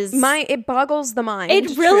 is... It boggles the mind.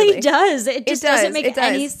 It really does. It just doesn't make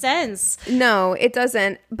any sense. No, it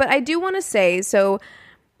doesn't. But I do want to say, so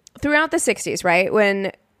throughout the 60s, right,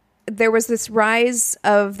 when there was this rise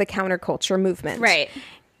of the counterculture movement. Right.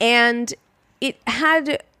 And it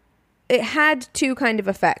had 2 kind of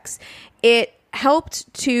effects. It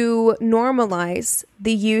helped to normalize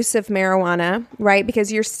the use of marijuana, right?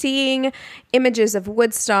 Because you're seeing images of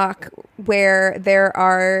Woodstock where there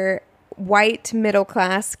are white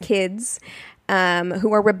middle-class kids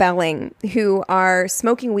who are rebelling, who are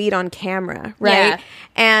smoking weed on camera, right? Yeah.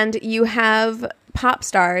 And you have pop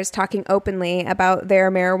stars talking openly about their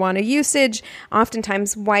marijuana usage,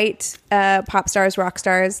 oftentimes white pop stars, rock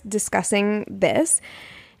stars discussing this.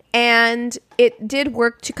 And it did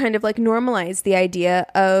work to kind of like normalize the idea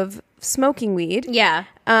of smoking weed. Yeah.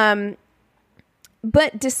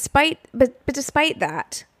 But despite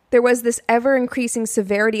that, there was this ever increasing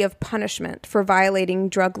severity of punishment for violating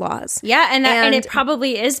drug laws. Yeah, and it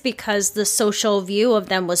probably is because the social view of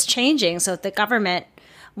them was changing. So if the government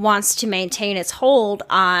wants to maintain its hold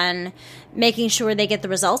on making sure they get the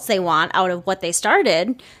results they want out of what they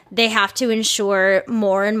started, they have to ensure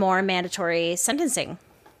more and more mandatory sentencing.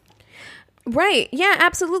 Right. Yeah,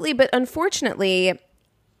 absolutely. But unfortunately,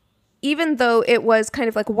 even though it was kind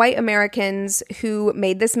of like white Americans who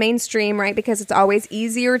made this mainstream, right, because it's always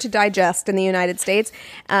easier to digest in the United States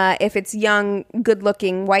if it's young,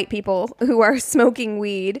 good-looking white people who are smoking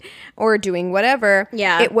weed or doing whatever.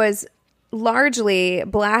 Yeah. It was largely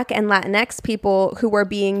Black and Latinx people who were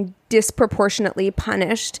being disproportionately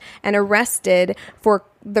punished and arrested for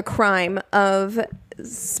the crime of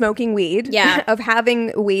smoking weed, of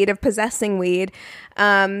having weed, of possessing weed.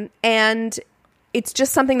 And it's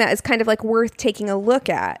just something that is kind of like worth taking a look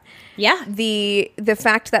at. Yeah. The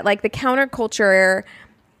fact that like the counterculture,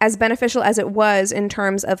 as beneficial as it was in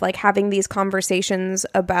terms of like having these conversations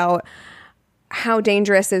about how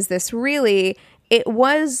dangerous is this really, it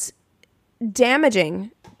was damaging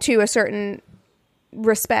to a certain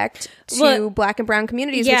respect to Black and brown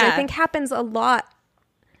communities, which I think happens a lot.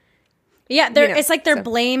 Yeah, it's like they're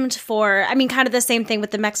blamed for, I mean, kind of the same thing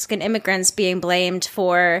with the Mexican immigrants being blamed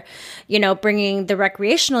for, bringing the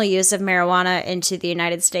recreational use of marijuana into the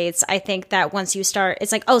United States. I think that once you start,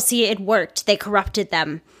 it's like, oh, see, it worked. They corrupted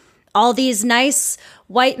them. All these nice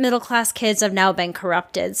white middle-class kids have now been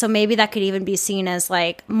corrupted. So maybe that could even be seen as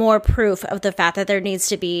like more proof of the fact that there needs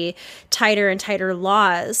to be tighter and tighter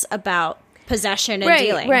laws about possession and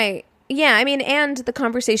dealing. Right. Yeah, I mean, and the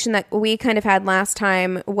conversation that we kind of had last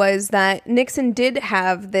time was that Nixon did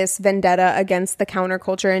have this vendetta against the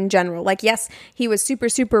counterculture in general. Like, yes, he was super,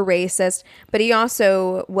 super racist, but he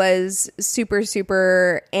also was super,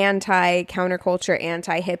 super anti-counterculture,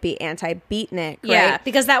 anti-hippie, anti-beatnik, right? Yeah,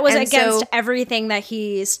 because that was against everything that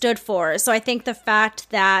he stood for. So I think the fact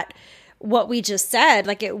that what we just said,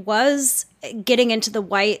 like it was getting into the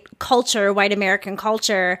white culture, white American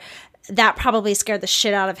culture, that probably scared the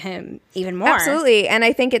shit out of him even more. Absolutely. And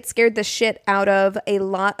I think it scared the shit out of a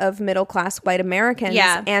lot of middle-class white Americans.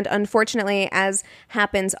 Yeah. And unfortunately, as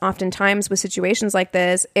happens oftentimes with situations like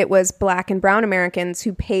this, it was Black and brown Americans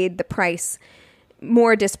who paid the price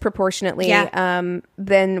more disproportionately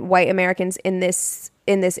than white Americans in this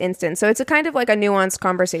instance. So it's a kind of like a nuanced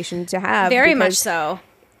conversation to have. Very much so.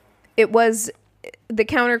 It was the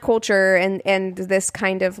counterculture and this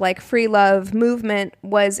kind of like free love movement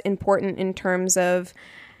was important in terms of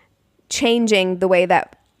changing the way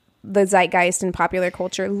that the zeitgeist and popular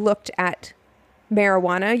culture looked at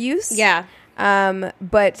marijuana use. Yeah.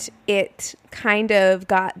 But it kind of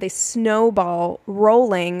got the snowball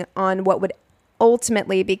rolling on what would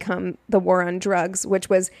ultimately become the war on drugs, which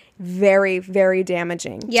was very, very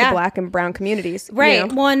damaging to Black and brown communities.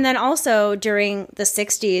 Right. Well, and then also during the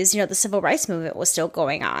 60s, the civil rights movement was still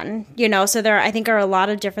going on, so there, I think, are a lot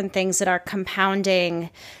of different things that are compounding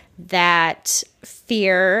that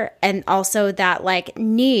fear and also that like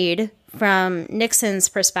need from Nixon's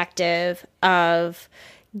perspective of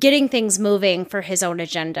getting things moving for his own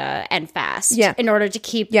agenda and fast in order to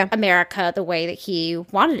keep America the way that he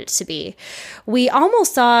wanted it to be. We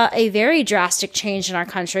almost saw a very drastic change in our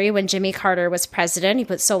country when Jimmy Carter was president. He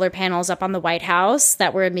put solar panels up on the White House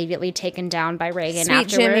that were immediately taken down by Reagan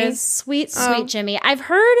afterwards. Sweet Jimmy. I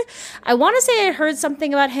want to say I heard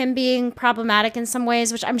something about him being problematic in some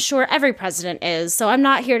ways, which I'm sure every president is. So I'm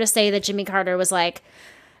not here to say that Jimmy Carter was like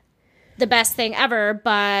the best thing ever,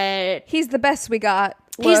 but he's the best we got.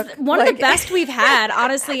 He's one of the best we've had,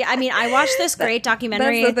 honestly. I mean, I watched this great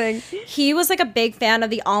documentary. That's the thing. He was like a big fan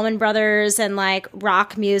of the Allman Brothers and like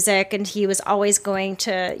rock music, and he was always going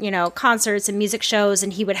to, concerts and music shows,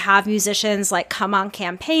 and he would have musicians like come on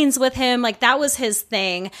campaigns with him. Like that was his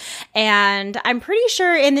thing. And I'm pretty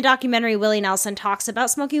sure in the documentary, Willie Nelson talks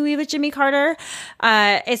about smoking weed with Jimmy Carter.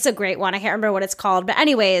 It's a great one. I can't remember what it's called. But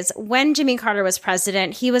anyways, when Jimmy Carter was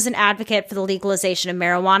president, he was an advocate for the legalization of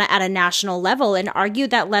marijuana at a national level and argued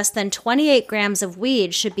argued that less than 28 grams of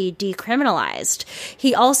weed should be decriminalized.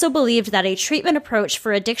 He also believed that a treatment approach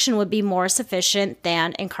for addiction would be more sufficient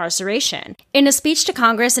than incarceration. In a speech to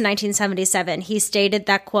Congress in 1977, he stated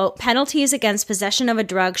that, quote, penalties against possession of a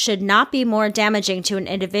drug should not be more damaging to an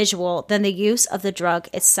individual than the use of the drug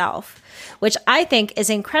itself, which I think is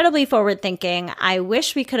incredibly forward-thinking. I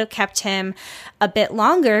wish we could have kept him a bit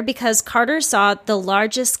longer because Carter saw the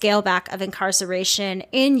largest scale back of incarceration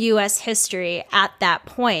in U.S. history at that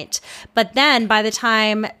point. But then by the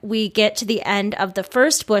time we get to the end of the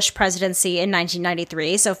first Bush presidency in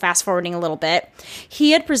 1993, so fast forwarding a little bit,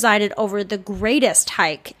 he had presided over the greatest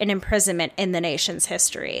hike in imprisonment in the nation's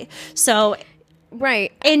history. So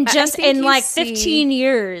right. In 15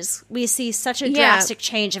 years, we see such a drastic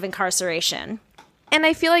change of incarceration. And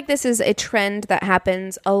I feel like this is a trend that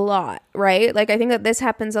happens a lot, right? Like, I think that this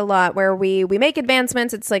happens a lot where we make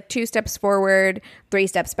advancements. It's like 2 steps forward, 3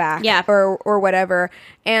 steps back, or whatever.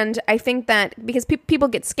 And I think that because people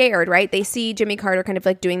get scared, right? They see Jimmy Carter kind of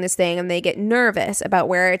like doing this thing and they get nervous about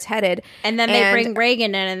where it's headed. And then they bring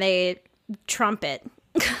Reagan in and they trump it.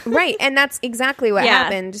 Right. And that's exactly what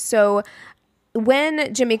happened. So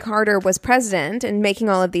when Jimmy Carter was president and making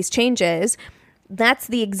all of these changes, that's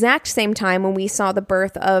the exact same time when we saw the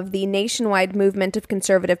birth of the nationwide movement of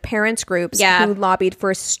conservative parents groups who lobbied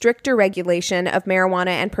for stricter regulation of marijuana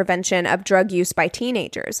and prevention of drug use by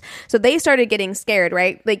teenagers. So they started getting scared,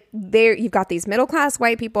 right? Like, you've got these middle-class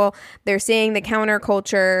white people. They're seeing the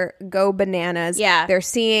counterculture go bananas. Yeah. They're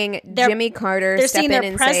seeing Jimmy Carter step in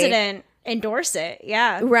and say, endorse it,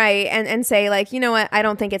 right, and say, like, you know what, I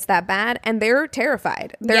don't think it's that bad, and they're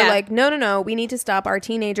terrified. They're like, no, we need to stop our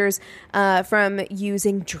teenagers from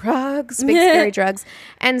using drugs, big scary drugs.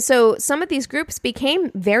 And so some of these groups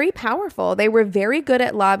became very powerful. They were very good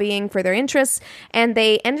at lobbying for their interests, and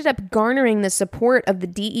they ended up garnering the support of the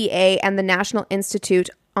DEA and the National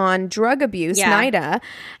Institute on Drug Abuse, NIDA,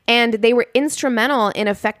 and they were instrumental in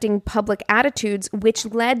affecting public attitudes, which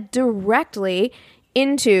led directly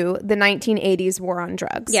into the 1980s war on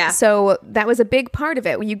drugs. Yeah. So that was a big part of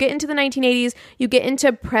it. When you get into the 1980s, you get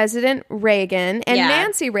into President Reagan and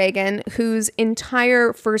Nancy Reagan, whose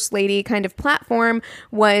entire first lady kind of platform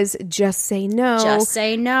was just say no. Just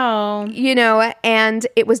say no. You know, and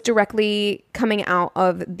it was directly coming out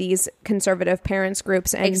of these conservative parents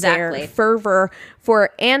groups and their fervor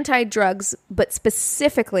for anti-drugs, but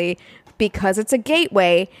specifically because it's a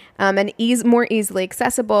gateway and more easily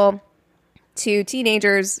accessible to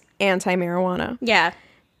teenagers, anti-marijuana. Yeah,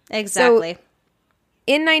 exactly. So,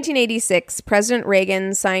 in 1986, President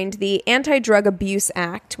Reagan signed the Anti-Drug Abuse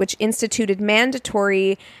Act, which instituted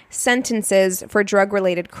mandatory sentences for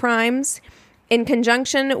drug-related crimes. In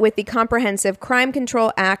conjunction with the Comprehensive Crime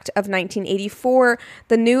Control Act of 1984,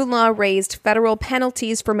 the new law raised federal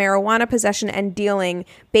penalties for marijuana possession and dealing,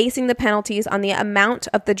 basing the penalties on the amount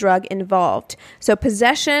of the drug involved. So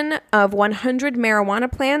possession of 100 marijuana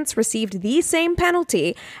plants received the same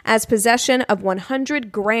penalty as possession of 100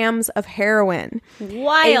 grams of heroin.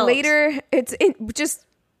 Wild.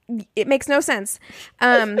 It makes no sense.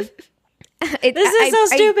 This is so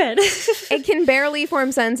stupid. It can barely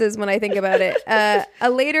form sentences when I think about it. A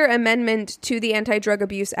later amendment to the Anti-Drug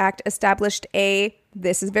Abuse Act established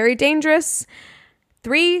this is very dangerous,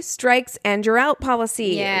 3 strikes and you're out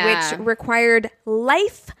policy, which required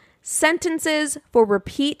life sentences for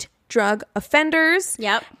repeat drug offenders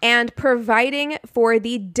and providing for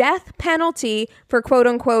the death penalty for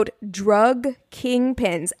quote-unquote drug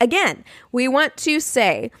kingpins. Again, we want to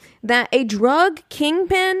say that a drug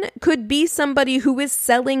kingpin could be somebody who is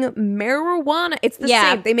selling marijuana. It's the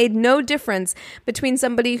same. They made no difference between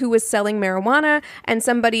somebody who was selling marijuana and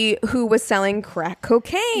somebody who was selling crack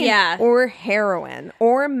cocaine or heroin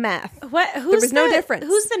or meth. There was no difference.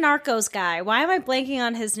 Who's the Narcos guy? Why am I blanking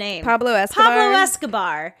on his name? Pablo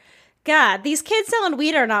Escobar. God, these kids selling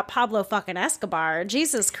weed are not Pablo fucking Escobar.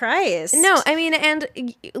 Jesus Christ. No, I mean, and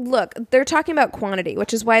look, they're talking about quantity,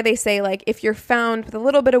 which is why they say, like, if you're found with a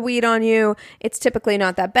little bit of weed on you, it's typically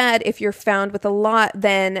not that bad. If you're found with a lot,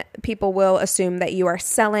 then people will assume that you are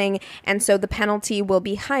selling, and so the penalty will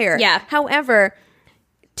be higher. Yeah. However,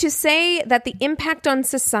 to say that the impact on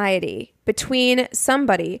society between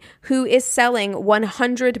somebody who is selling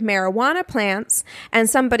 100 marijuana plants and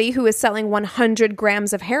somebody who is selling 100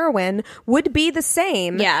 grams of heroin would be the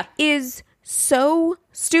same is so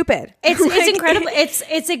stupid. It's incredible.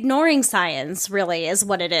 It's ignoring science, really, is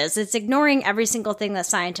what it is. It's ignoring every single thing that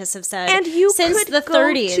scientists have said and you since could the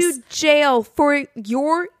 30s. Go to jail for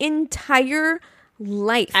your entire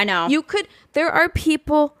life. I know. There are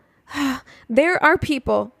people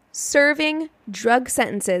serving drug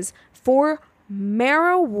sentences for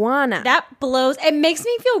marijuana. That blows. It makes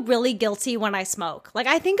me feel really guilty when I smoke. Like,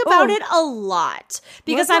 I think about it a lot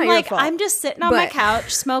because Well, I'm like, fault. I'm just sitting on my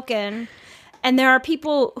couch smoking, and there are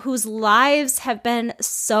people whose lives have been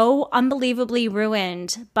so unbelievably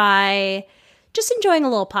ruined by just enjoying a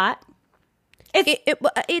little pot.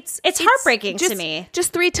 It's heartbreaking to me.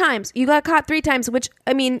 Just 3 times. You got caught 3 times, which,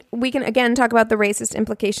 I mean, we can, again, talk about the racist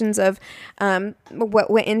implications of what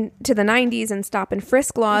went into the 90s and stop and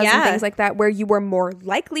frisk laws and things like that, where you were more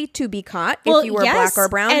likely to be caught if you were black or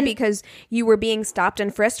brown because you were being stopped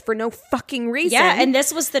and frisked for no fucking reason. Yeah, and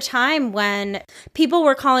this was the time when people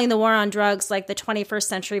were calling the war on drugs like the 21st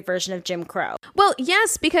century version of Jim Crow. Well,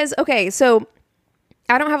 yes, because, okay, so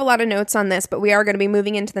I don't have a lot of notes on this, but we are going to be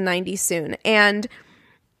moving into the 90s soon. And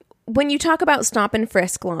when you talk about stop and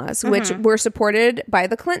frisk laws, which were supported by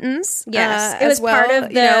the Clintons. Yes, it was part of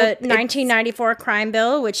the 1994 crime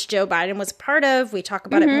bill, which Joe Biden was a part of. We talk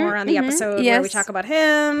about it more on the episode where we talk about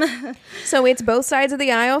him. So it's both sides of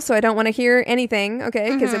the aisle, so I don't want to hear anything,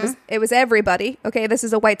 okay? Because it was everybody, okay? This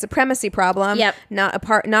is a white supremacy problem, not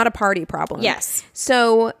a party problem. Yes.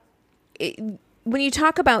 So when you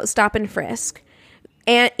talk about stop and frisk,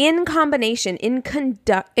 and in combination, in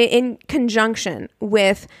conjunction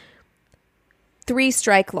with 3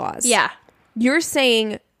 strike laws. Yeah. You're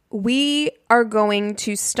saying we are going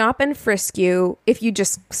to stop and frisk you if you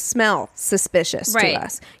just smell suspicious to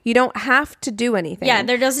us. You don't have to do anything. Yeah,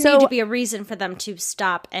 there doesn't need to be a reason for them to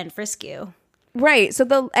stop and frisk you. Right. So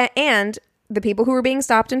the people who were being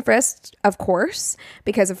stopped and frisked, of course,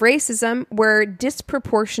 because of racism, were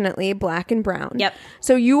disproportionately black and brown. Yep.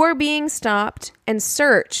 So you are being stopped and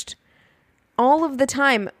searched all of the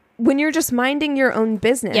time when you're just minding your own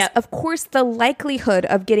business. Yep. Of course, the likelihood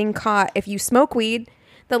of getting caught if you smoke weed,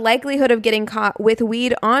 the likelihood of getting caught with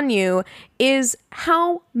weed on you is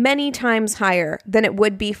how many times higher than it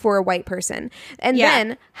would be for a white person. And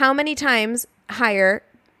then how many times higher,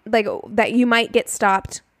 like, that you might get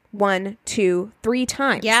stopped 1, 2, 3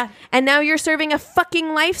 times. Yeah. And now you're serving a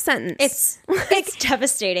fucking life sentence. It's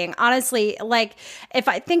devastating. Honestly, like, if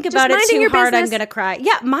I think about it too hard, I'm going to cry.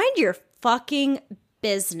 Yeah, mind your fucking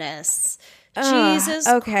business. Jesus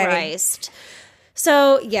Christ.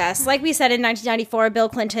 So, yes, like we said, in 1994, Bill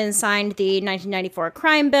Clinton signed the 1994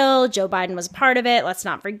 crime bill. Joe Biden was a part of it. Let's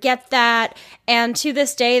not forget that. And to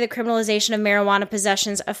this day, the criminalization of marijuana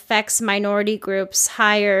possessions affects minority groups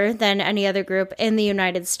higher than any other group in the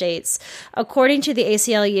United States. According to the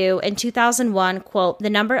ACLU, in 2001, quote, the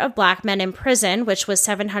number of black men in prison, which was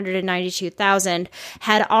 792,000,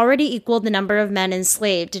 had already equaled the number of men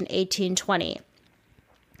enslaved in 1820.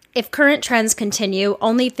 If current trends continue,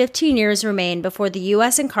 only 15 years remain before the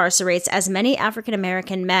U.S. incarcerates as many African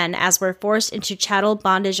American men as were forced into chattel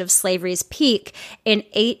bondage of slavery's peak in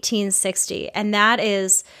 1860. And that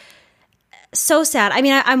is so sad. I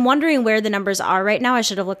mean, I'm wondering where the numbers are right now. I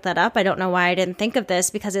should have looked that up. I don't know why I didn't think of this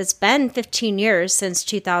because it's been 15 years since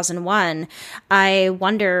 2001. I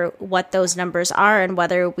wonder what those numbers are and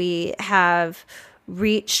whether we have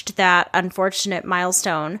reached that unfortunate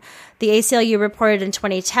milestone. The ACLU reported in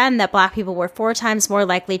 2010 that black people were 4 times more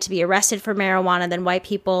likely to be arrested for marijuana than white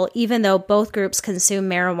people, even though both groups consume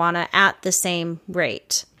marijuana at the same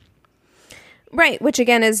rate. Right, which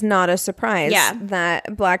again is not a surprise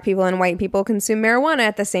that black people and white people consume marijuana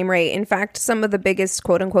at the same rate. In fact, some of the biggest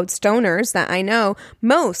quote-unquote stoners that I know,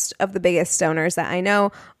 most of the biggest stoners that I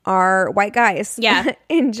know are white guys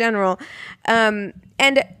in general. And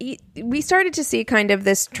we started to see kind of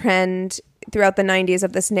this trend throughout the 90s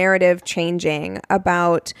of this narrative changing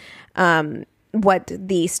about what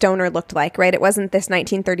the stoner looked like, right? It wasn't this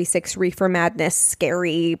 1936 reefer madness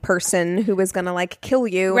scary person who was going to like kill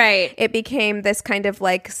you. Right. It became this kind of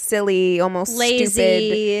like silly, almost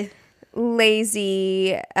lazy,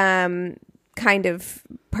 kind of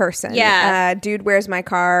person. Yeah. Dude, where's my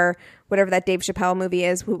car? Whatever that Dave Chappelle movie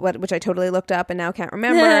is, which I totally looked up and now can't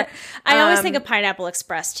remember. I always think of Pineapple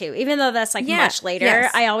Express too, even though that's like much later.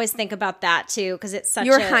 Yes. I always think about that too because it's such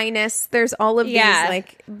Your Highness. There's all of these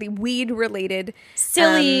like the weed related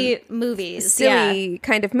silly movies, silly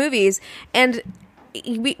kind of movies, and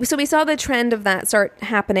we saw the trend of that start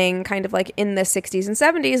happening kind of like in the 60s and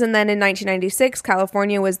 70s, and then in 1996,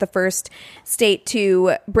 California was the first state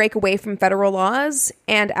to break away from federal laws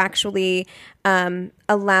and actually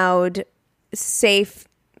allowed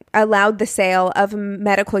the sale of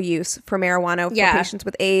medical use for marijuana for patients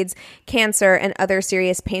with AIDS, cancer, and other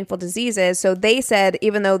serious painful diseases. So they said,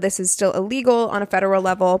 even though this is still illegal on a federal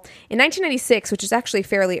level, in 1996, which is actually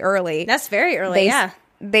fairly early. That's very early,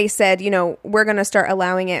 They said, we're going to start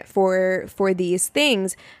allowing it for these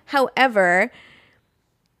things. However,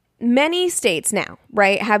 many states now,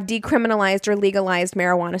 right, have decriminalized or legalized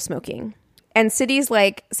marijuana smoking. And cities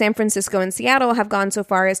like San Francisco and Seattle have gone so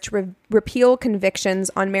far as to repeal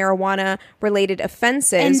convictions on marijuana-related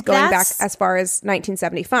offenses going back as far as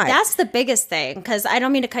 1975. That's the biggest thing, because I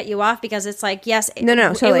don't mean to cut you off, because it's like, yes,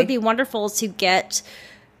 totally. It would be wonderful to get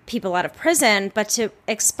people out of prison, but to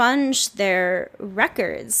expunge their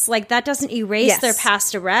records, like that doesn't erase their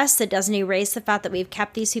past arrests. It doesn't erase the fact that we've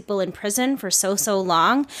kept these people in prison for so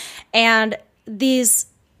long. And these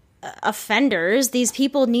offenders, these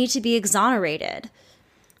people need to be exonerated.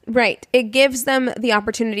 Right. It gives them the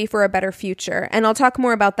opportunity for a better future. And I'll talk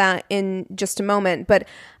more about that in just a moment. But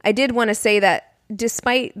I did want to say that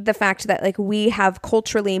despite the fact that like we have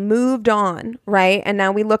culturally moved on, right? And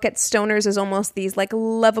now we look at stoners as almost these like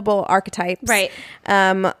lovable archetypes, right?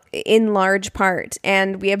 In large part.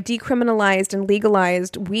 And we have decriminalized and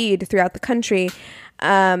legalized weed throughout the country.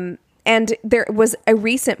 And there was a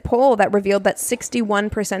recent poll that revealed that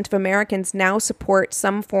 61% of Americans now support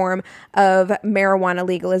some form of marijuana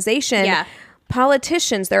legalization. Yeah.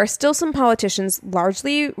 Politicians, there are still some politicians,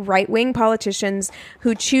 largely right-wing politicians,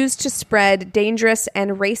 who choose to spread dangerous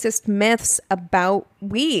and racist myths about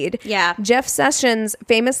weed. Yeah. Jeff Sessions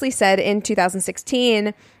famously said in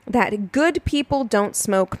 2016 that good people don't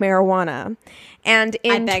smoke marijuana. And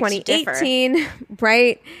in 2018,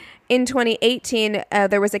 right? In 2018,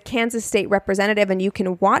 there was a Kansas state representative, and you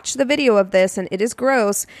can watch the video of this, and it is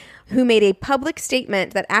gross, who made a public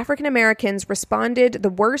statement that African Americans responded the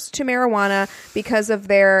worst to marijuana because of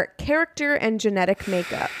their character and genetic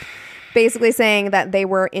makeup. Basically saying that they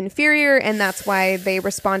were inferior, and that's why they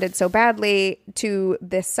responded so badly to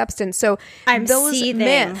this substance. So those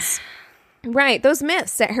myths, right, those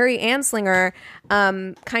myths that Harry Anslinger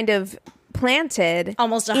kind of planted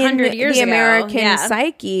almost 100 years ago, the American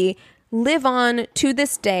psyche, live on to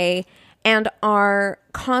this day and are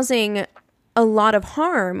causing a lot of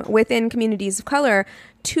harm within communities of color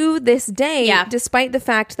to this day, despite the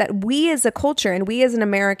fact that we as a culture and we as an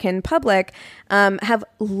American public have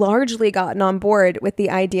largely gotten on board with the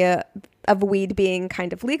idea of weed being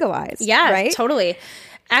kind of legalized. Yeah, right? Totally.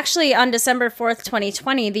 Actually, on December 4th,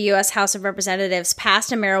 2020, the U.S. House of Representatives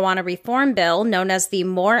passed a marijuana reform bill known as the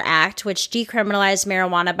MORE Act, which decriminalized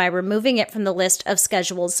marijuana by removing it from the list of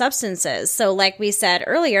scheduled substances. So like we said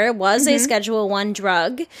earlier, it was a Schedule I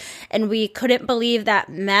drug, and we couldn't believe that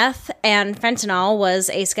meth and fentanyl was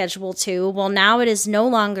a Schedule II. Well, now it is no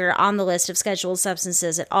longer on the list of scheduled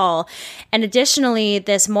substances at all. And additionally,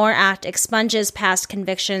 this MORE Act expunges past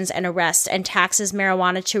convictions and arrests and taxes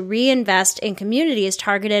marijuana to reinvest in communities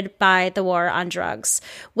targeted by the war on drugs,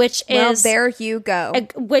 which is there you go.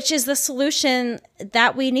 Which is the solution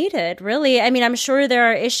that we needed, really. I mean, I'm sure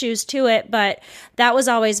there are issues to it, but that was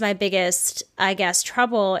always my biggest, I guess,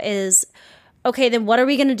 trouble is, okay, then what are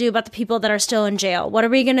we going to do about the people that are still in jail? What are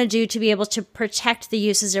we going to do to be able to protect the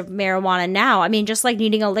uses of marijuana now? I mean, just like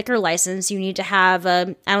needing a liquor license, you need to have I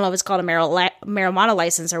don't know if it's called a marijuana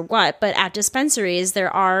license or what, but at dispensaries,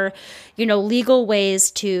 there are, legal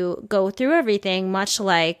ways to go through everything, much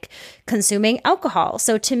like consuming alcohol.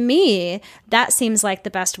 So to me, that seems like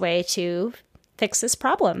the best way to fix this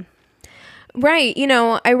problem. Right.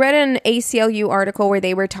 I read an ACLU article where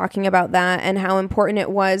they were talking about that and how important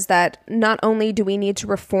it was that not only do we need to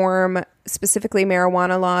reform specifically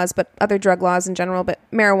marijuana laws, but other drug laws in general, but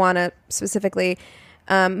marijuana specifically,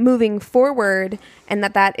 moving forward, and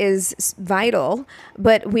that is vital.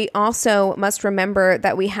 But we also must remember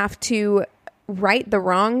that we have to right the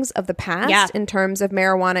wrongs of the past in terms of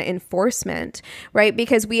marijuana enforcement, right?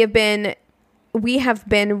 Because we have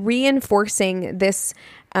been reinforcing this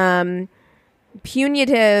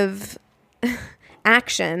punitive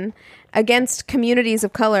action against communities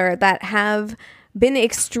of color that have been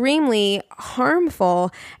extremely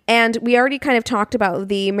harmful. And we already kind of talked about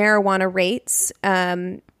the marijuana rates,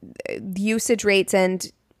 usage rates,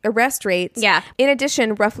 and arrest rates. Yeah. In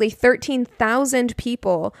addition, roughly 13,000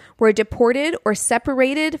 people were deported or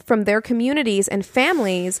separated from their communities and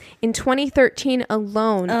families in 2013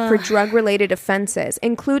 alone for drug-related offenses,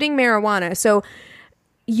 including marijuana. So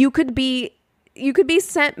you could be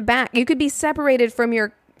sent back. You could be separated from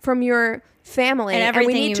your family, and everything,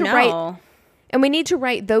 we need to right. And we need to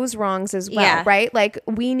right those wrongs as well, right? Like,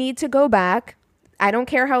 we need to go back. I don't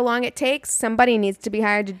care how long it takes. Somebody needs to be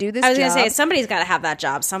hired to do this job. I was going to say, somebody's got to have that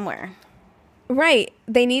job somewhere. Right.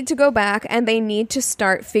 They need to go back, and they need to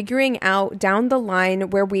start figuring out down the line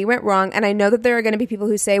where we went wrong. And I know that there are going to be people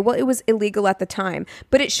who say, well, it was illegal at the time,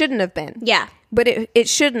 but it shouldn't have been. Yeah. But it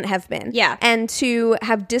shouldn't have been. Yeah. And to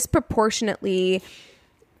have disproportionately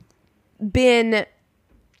been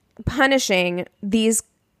punishing these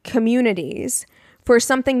communities for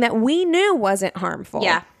something that we knew wasn't harmful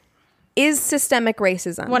is systemic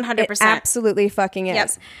racism. 100%. It absolutely fucking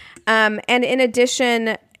is. Yep. And in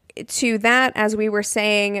addition to that, as we were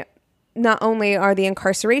saying, not only are the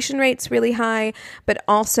incarceration rates really high, but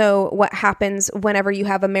also what happens whenever you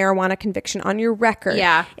have a marijuana conviction on your record.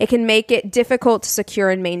 Yeah. It can make it difficult to secure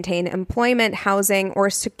and maintain employment, housing, or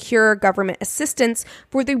secure government assistance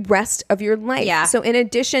for the rest of your life. Yeah. So in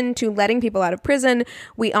addition to letting people out of prison,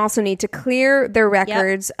 we also need to clear their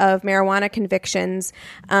records of marijuana convictions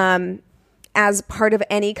as part of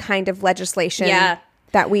any kind of legislation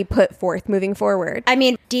that we put forth moving forward. I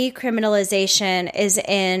mean, decriminalization is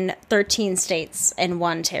in 13 states in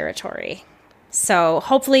one territory. So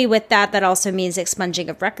hopefully with that also means expunging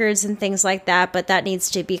of records and things like that. But that needs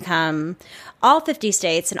to become all 50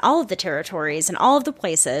 states and all of the territories and all of the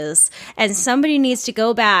places. And somebody needs to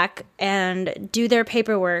go back and do their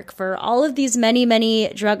paperwork for all of these many, many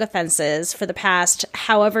drug offenses for the past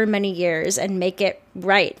however many years and make it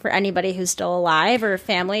right for anybody who's still alive or a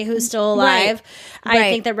family who's still alive. Right. I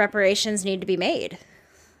think that reparations need to be made.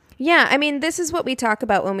 Yeah, I mean, this is what we talk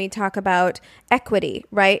about when we talk about equity,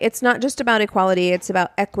 right? It's not just about equality, it's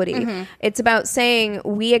about equity. Mm-hmm. It's about saying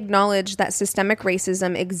we acknowledge that systemic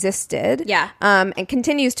racism existed and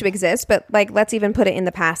continues to exist, but like, let's even put it in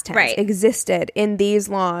the past tense. Right. Existed in these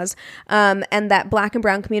laws, and that Black and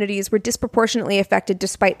brown communities were disproportionately affected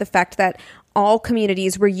despite the fact that all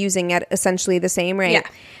communities were using at essentially the same rate. Yeah.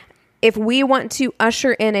 If we want to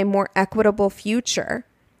usher in a more equitable future,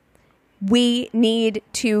 we need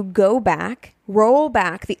to go back, roll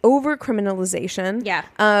back the over-criminalization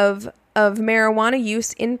of marijuana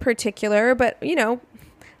use in particular, but, you know,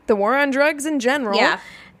 the war on drugs in general,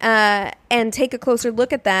 and take a closer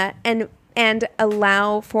look at that and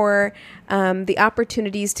allow for the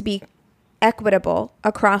opportunities to be equitable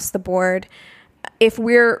across the board if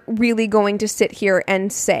we're really going to sit here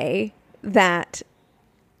and say that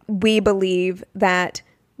we believe that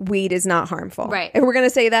weed is not harmful. Right. If we're going to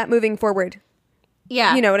say that moving forward.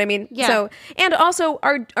 Yeah. You know what I mean? Yeah. So, and also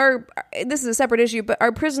our this is a separate issue, but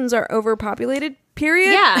our prisons are overpopulated,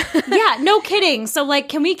 period. Yeah. Yeah. No kidding. So like,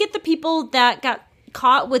 can we get the people that got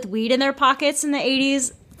caught with weed in their pockets in the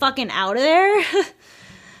 80s fucking out of there?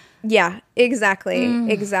 Yeah,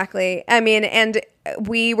 exactly. Exactly. I mean, and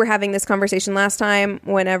we were having this conversation last time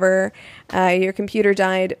whenever your computer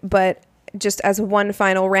died, but just as one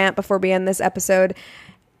final rant before we end this episode,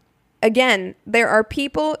 again, there are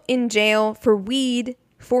people in jail for weed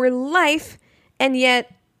for life, and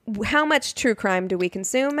yet how much true crime do we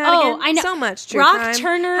consume, Madigan? Oh, I know. So much true Brock crime.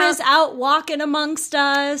 Turner is out walking amongst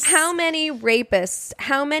us. How many rapists,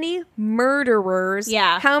 how many murderers,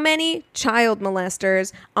 how many child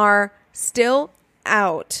molesters are still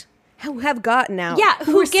out? Who have gotten out,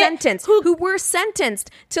 who were sentenced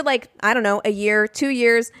to, like, I don't know, a year, 2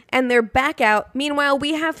 years, and they're back out. Meanwhile,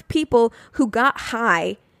 we have people who got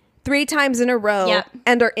high 3 times in a row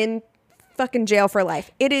and are in fucking jail for life.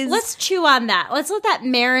 It is. Let's chew on that. Let's let that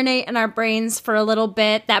marinate in our brains for a little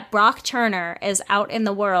bit. That Brock Turner is out in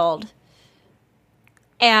the world,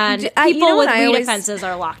 and people with weed offenses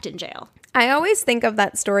are locked in jail. I always think of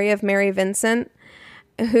that story of Mary Vincent,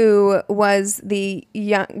 who was she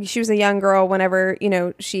was a young girl whenever, you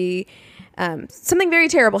know, she, something very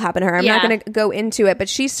terrible happened to her. I'm not going to go into it, but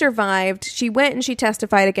she survived. She went and she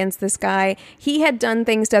testified against this guy. He had done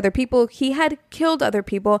things to other people. He had killed other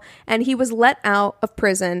people, and he was let out of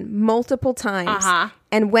prison multiple times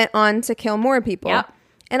and went on to kill more people. Yep.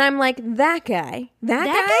 And I'm like, that guy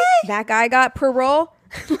got parole.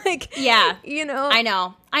 Like, yeah, you know, I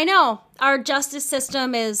know. Our justice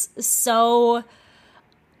system is so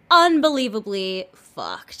unbelievably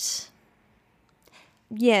fucked.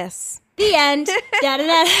 Yes. The end.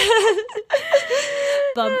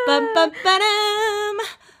 Bum, bum, bum, ba-dum.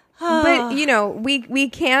 But, you know, we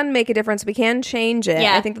can make a difference. We can change it.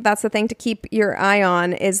 Yeah. I think that's the thing to keep your eye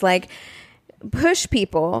on is, like, push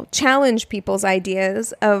people, challenge people's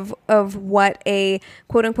ideas of what a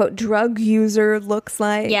quote unquote drug user looks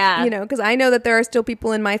like. Yeah. You know, because I know that there are still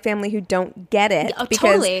people in my family who don't get it. Oh, because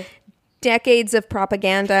totally. Decades of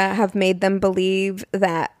propaganda have made them believe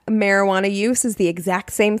that marijuana use is the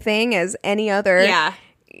exact same thing as any other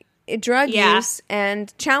drug use,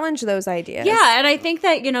 and challenge those ideas. Yeah, and I think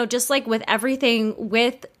that, you know, just like with everything,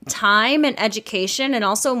 with time and education, and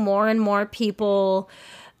also more and more people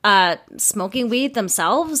smoking weed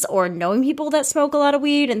themselves or knowing people that smoke a lot of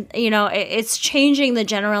weed, and, you know, it's changing the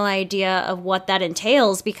general idea of what that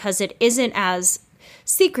entails, because it isn't as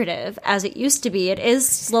secretive as it used to be. It is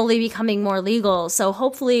slowly becoming more legal. So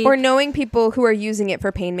hopefully, or knowing people who are using it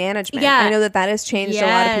for pain management. Yeah. I know that has changed a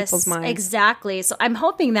lot of people's minds. Exactly. So I'm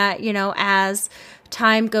hoping that, you know, as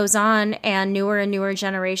time goes on and newer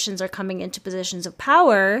generations are coming into positions of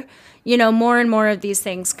power, you know, more and more of these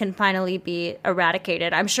things can finally be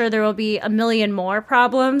eradicated. I'm sure there will be a million more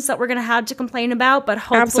problems that we're going to have to complain about, but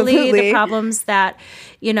hopefully Absolutely. the problems that,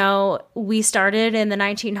 you know, we started in the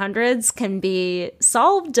 1900s can be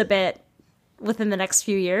solved a bit within the next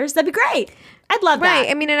few years. That'd be great. I'd love that. Right.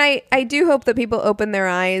 I mean, and I do hope that people open their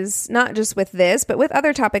eyes, not just with this, but with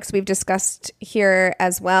other topics we've discussed here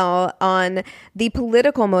as well, on the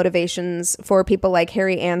political motivations for people like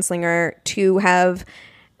Harry Anslinger to have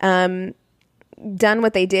done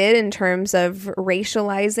what they did in terms of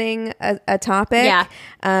racializing a topic,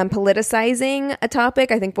 politicizing a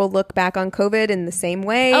topic. I think we'll look back on COVID in the same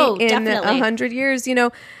way in 100 years, you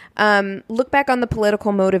know. Look back on the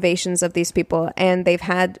political motivations of these people, and they've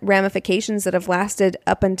had ramifications that have lasted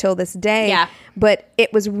up until this day. Yeah. But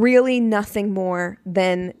it was really nothing more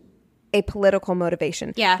than a political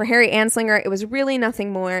motivation. Yeah. For Harry Anslinger, it was really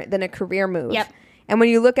nothing more than a career move. Yep. And when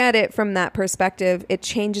you look at it from that perspective, it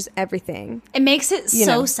changes everything. It makes it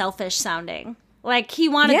so selfish sounding. Like, he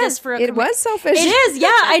wanted this for a career. It was selfish. It is, yeah,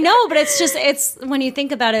 I know. But it's when you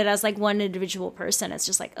think about it as like one individual person, it's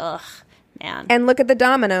just like, ugh. Man. And look at the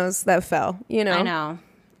dominoes that fell, you know. I know.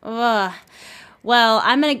 Ugh. Well,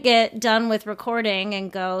 I'm going to get done with recording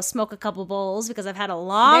and go smoke a couple bowls because I've had a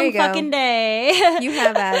long fucking day. You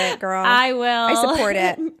have at it, girl. I will. I support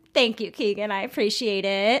it. Thank you, Keegan. I appreciate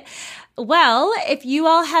it. Well, if you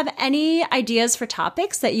all have any ideas for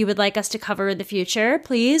topics that you would like us to cover in the future,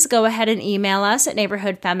 please go ahead and email us at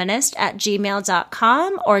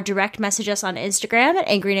neighborhoodfeminist@gmail.com or direct message us on Instagram at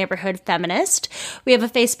Angry Neighborhood Feminist. We have a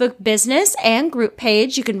Facebook business and group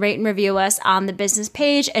page. You can rate and review us on the business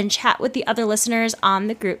page and chat with the other listeners on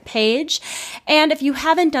the group page. And if you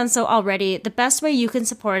haven't done so already, the best way you can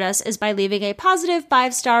support us is by leaving a positive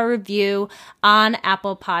 5-star review on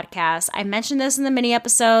Apple Podcasts. I mentioned this in the mini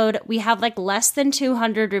episode. We have like less than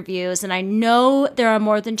 200 reviews, and I know there are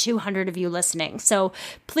more than 200 of you listening. So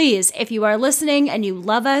please, if you are listening and you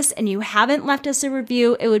love us and you haven't left us a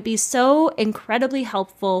review, it would be so incredibly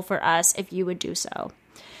helpful for us if you would do so.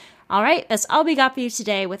 All right, that's all we got for you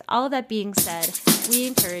today. With all of that being said, we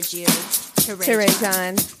encourage you to rage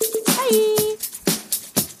on. Bye.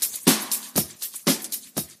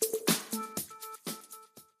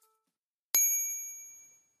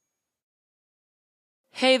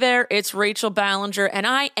 Hey there, it's Rachel Ballinger, and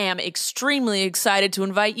I am extremely excited to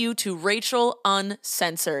invite you to Rachel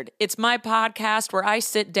Uncensored. It's my podcast where I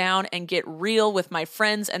sit down and get real with my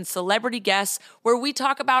friends and celebrity guests, where we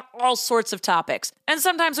talk about all sorts of topics. And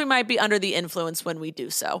sometimes we might be under the influence when we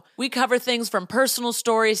do so. We cover things from personal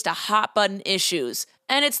stories to hot-button issues.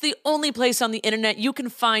 And it's the only place on the internet you can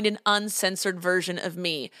find an uncensored version of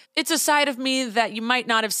me. It's a side of me that you might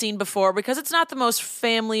not have seen before because it's not the most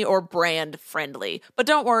family or brand friendly. But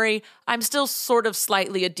don't worry, I'm still sort of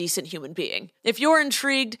slightly a decent human being. If you're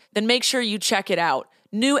intrigued, then make sure you check it out.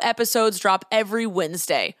 New episodes drop every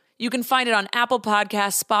Wednesday. You can find it on Apple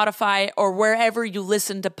Podcasts, Spotify, or wherever you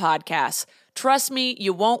listen to podcasts. Trust me,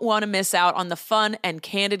 you won't want to miss out on the fun and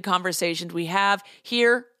candid conversations we have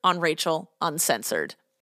here on Rachel Uncensored.